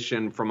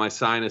granulation from my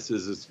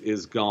sinuses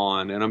is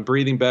gone, and I'm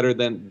breathing better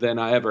than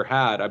I ever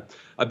had.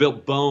 I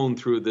built bone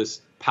through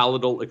this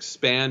palatal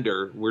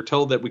expander. We're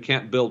told that we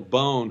can't build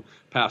bone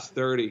past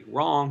 30.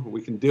 Wrong.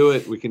 We can do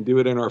it. We can do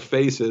it in our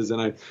faces.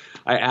 And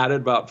I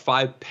added about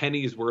 5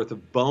 pennies worth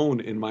of bone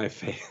in my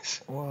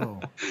face.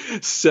 Whoa.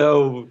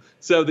 So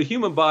the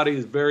human body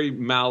is very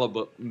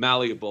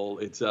malleable.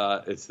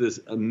 It's this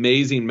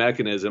amazing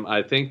mechanism.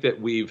 I think that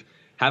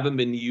haven't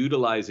been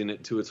utilizing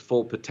it to its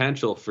full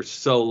potential for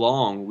so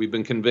long. We've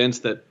been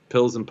convinced that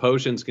pills and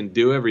potions can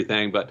do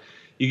everything, but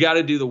you got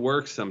to do the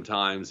work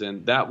sometimes,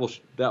 and that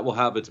will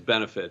have its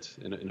benefits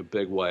in a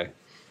big way.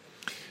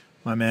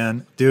 My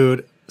man,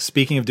 dude,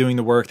 speaking of doing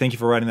the work, thank you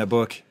for writing that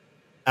book.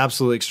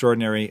 Absolutely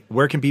extraordinary.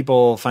 Where can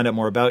people find out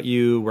more about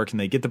you? Where can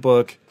they get the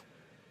book?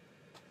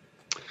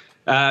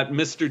 At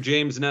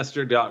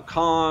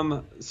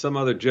MrJamesNestor.com. Some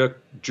other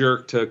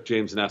jerk took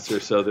James Nestor,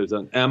 so there's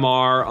an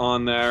MR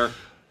on there.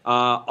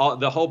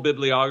 The whole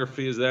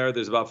bibliography is there.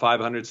 There's about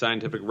 500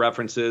 scientific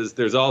references.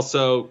 There's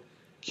also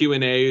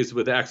Q&As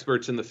with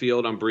experts in the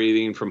field on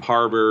breathing from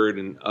Harvard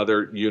and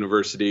other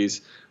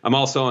universities. I'm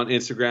also on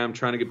Instagram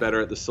trying to get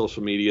better at the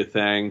social media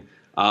thing.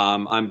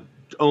 I'm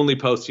only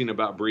posting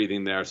about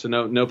breathing there. So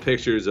no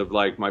pictures of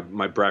like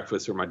my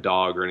breakfast or my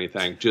dog or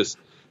anything. Just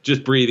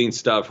breathing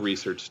stuff,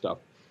 research stuff.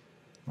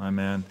 My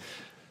man.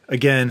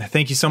 Again,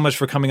 thank you so much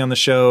for coming on the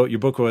show. Your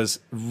book was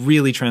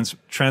really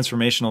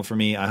transformational for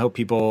me. I hope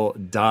people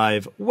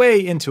dive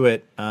way into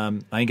it. I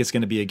think it's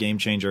going to be a game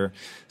changer.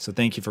 So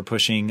thank you for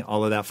pushing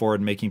all of that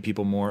forward and making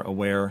people more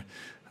aware.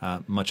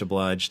 Much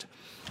obliged.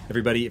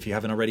 Everybody, if you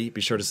haven't already,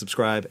 be sure to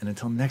subscribe. And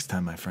until next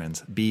time, my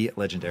friends, be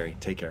legendary.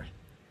 Take care.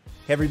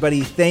 Hey everybody,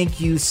 thank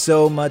you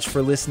so much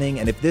for listening.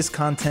 And if this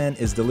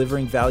content is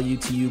delivering value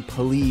to you,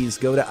 please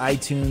go to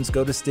iTunes,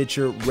 go to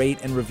Stitcher, rate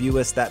and review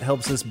us. That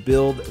helps us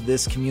build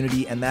this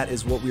community. And that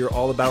is what we are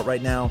all about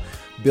right now.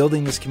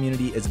 Building this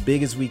community as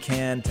big as we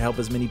can to help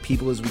as many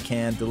people as we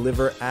can,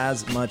 deliver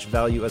as much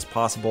value as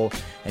possible.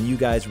 And you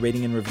guys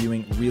rating and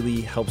reviewing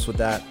really helps with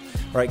that.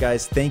 All right,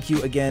 guys, thank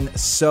you again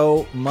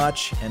so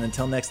much. And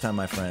until next time,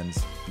 my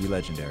friends, be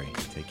legendary.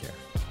 Take care.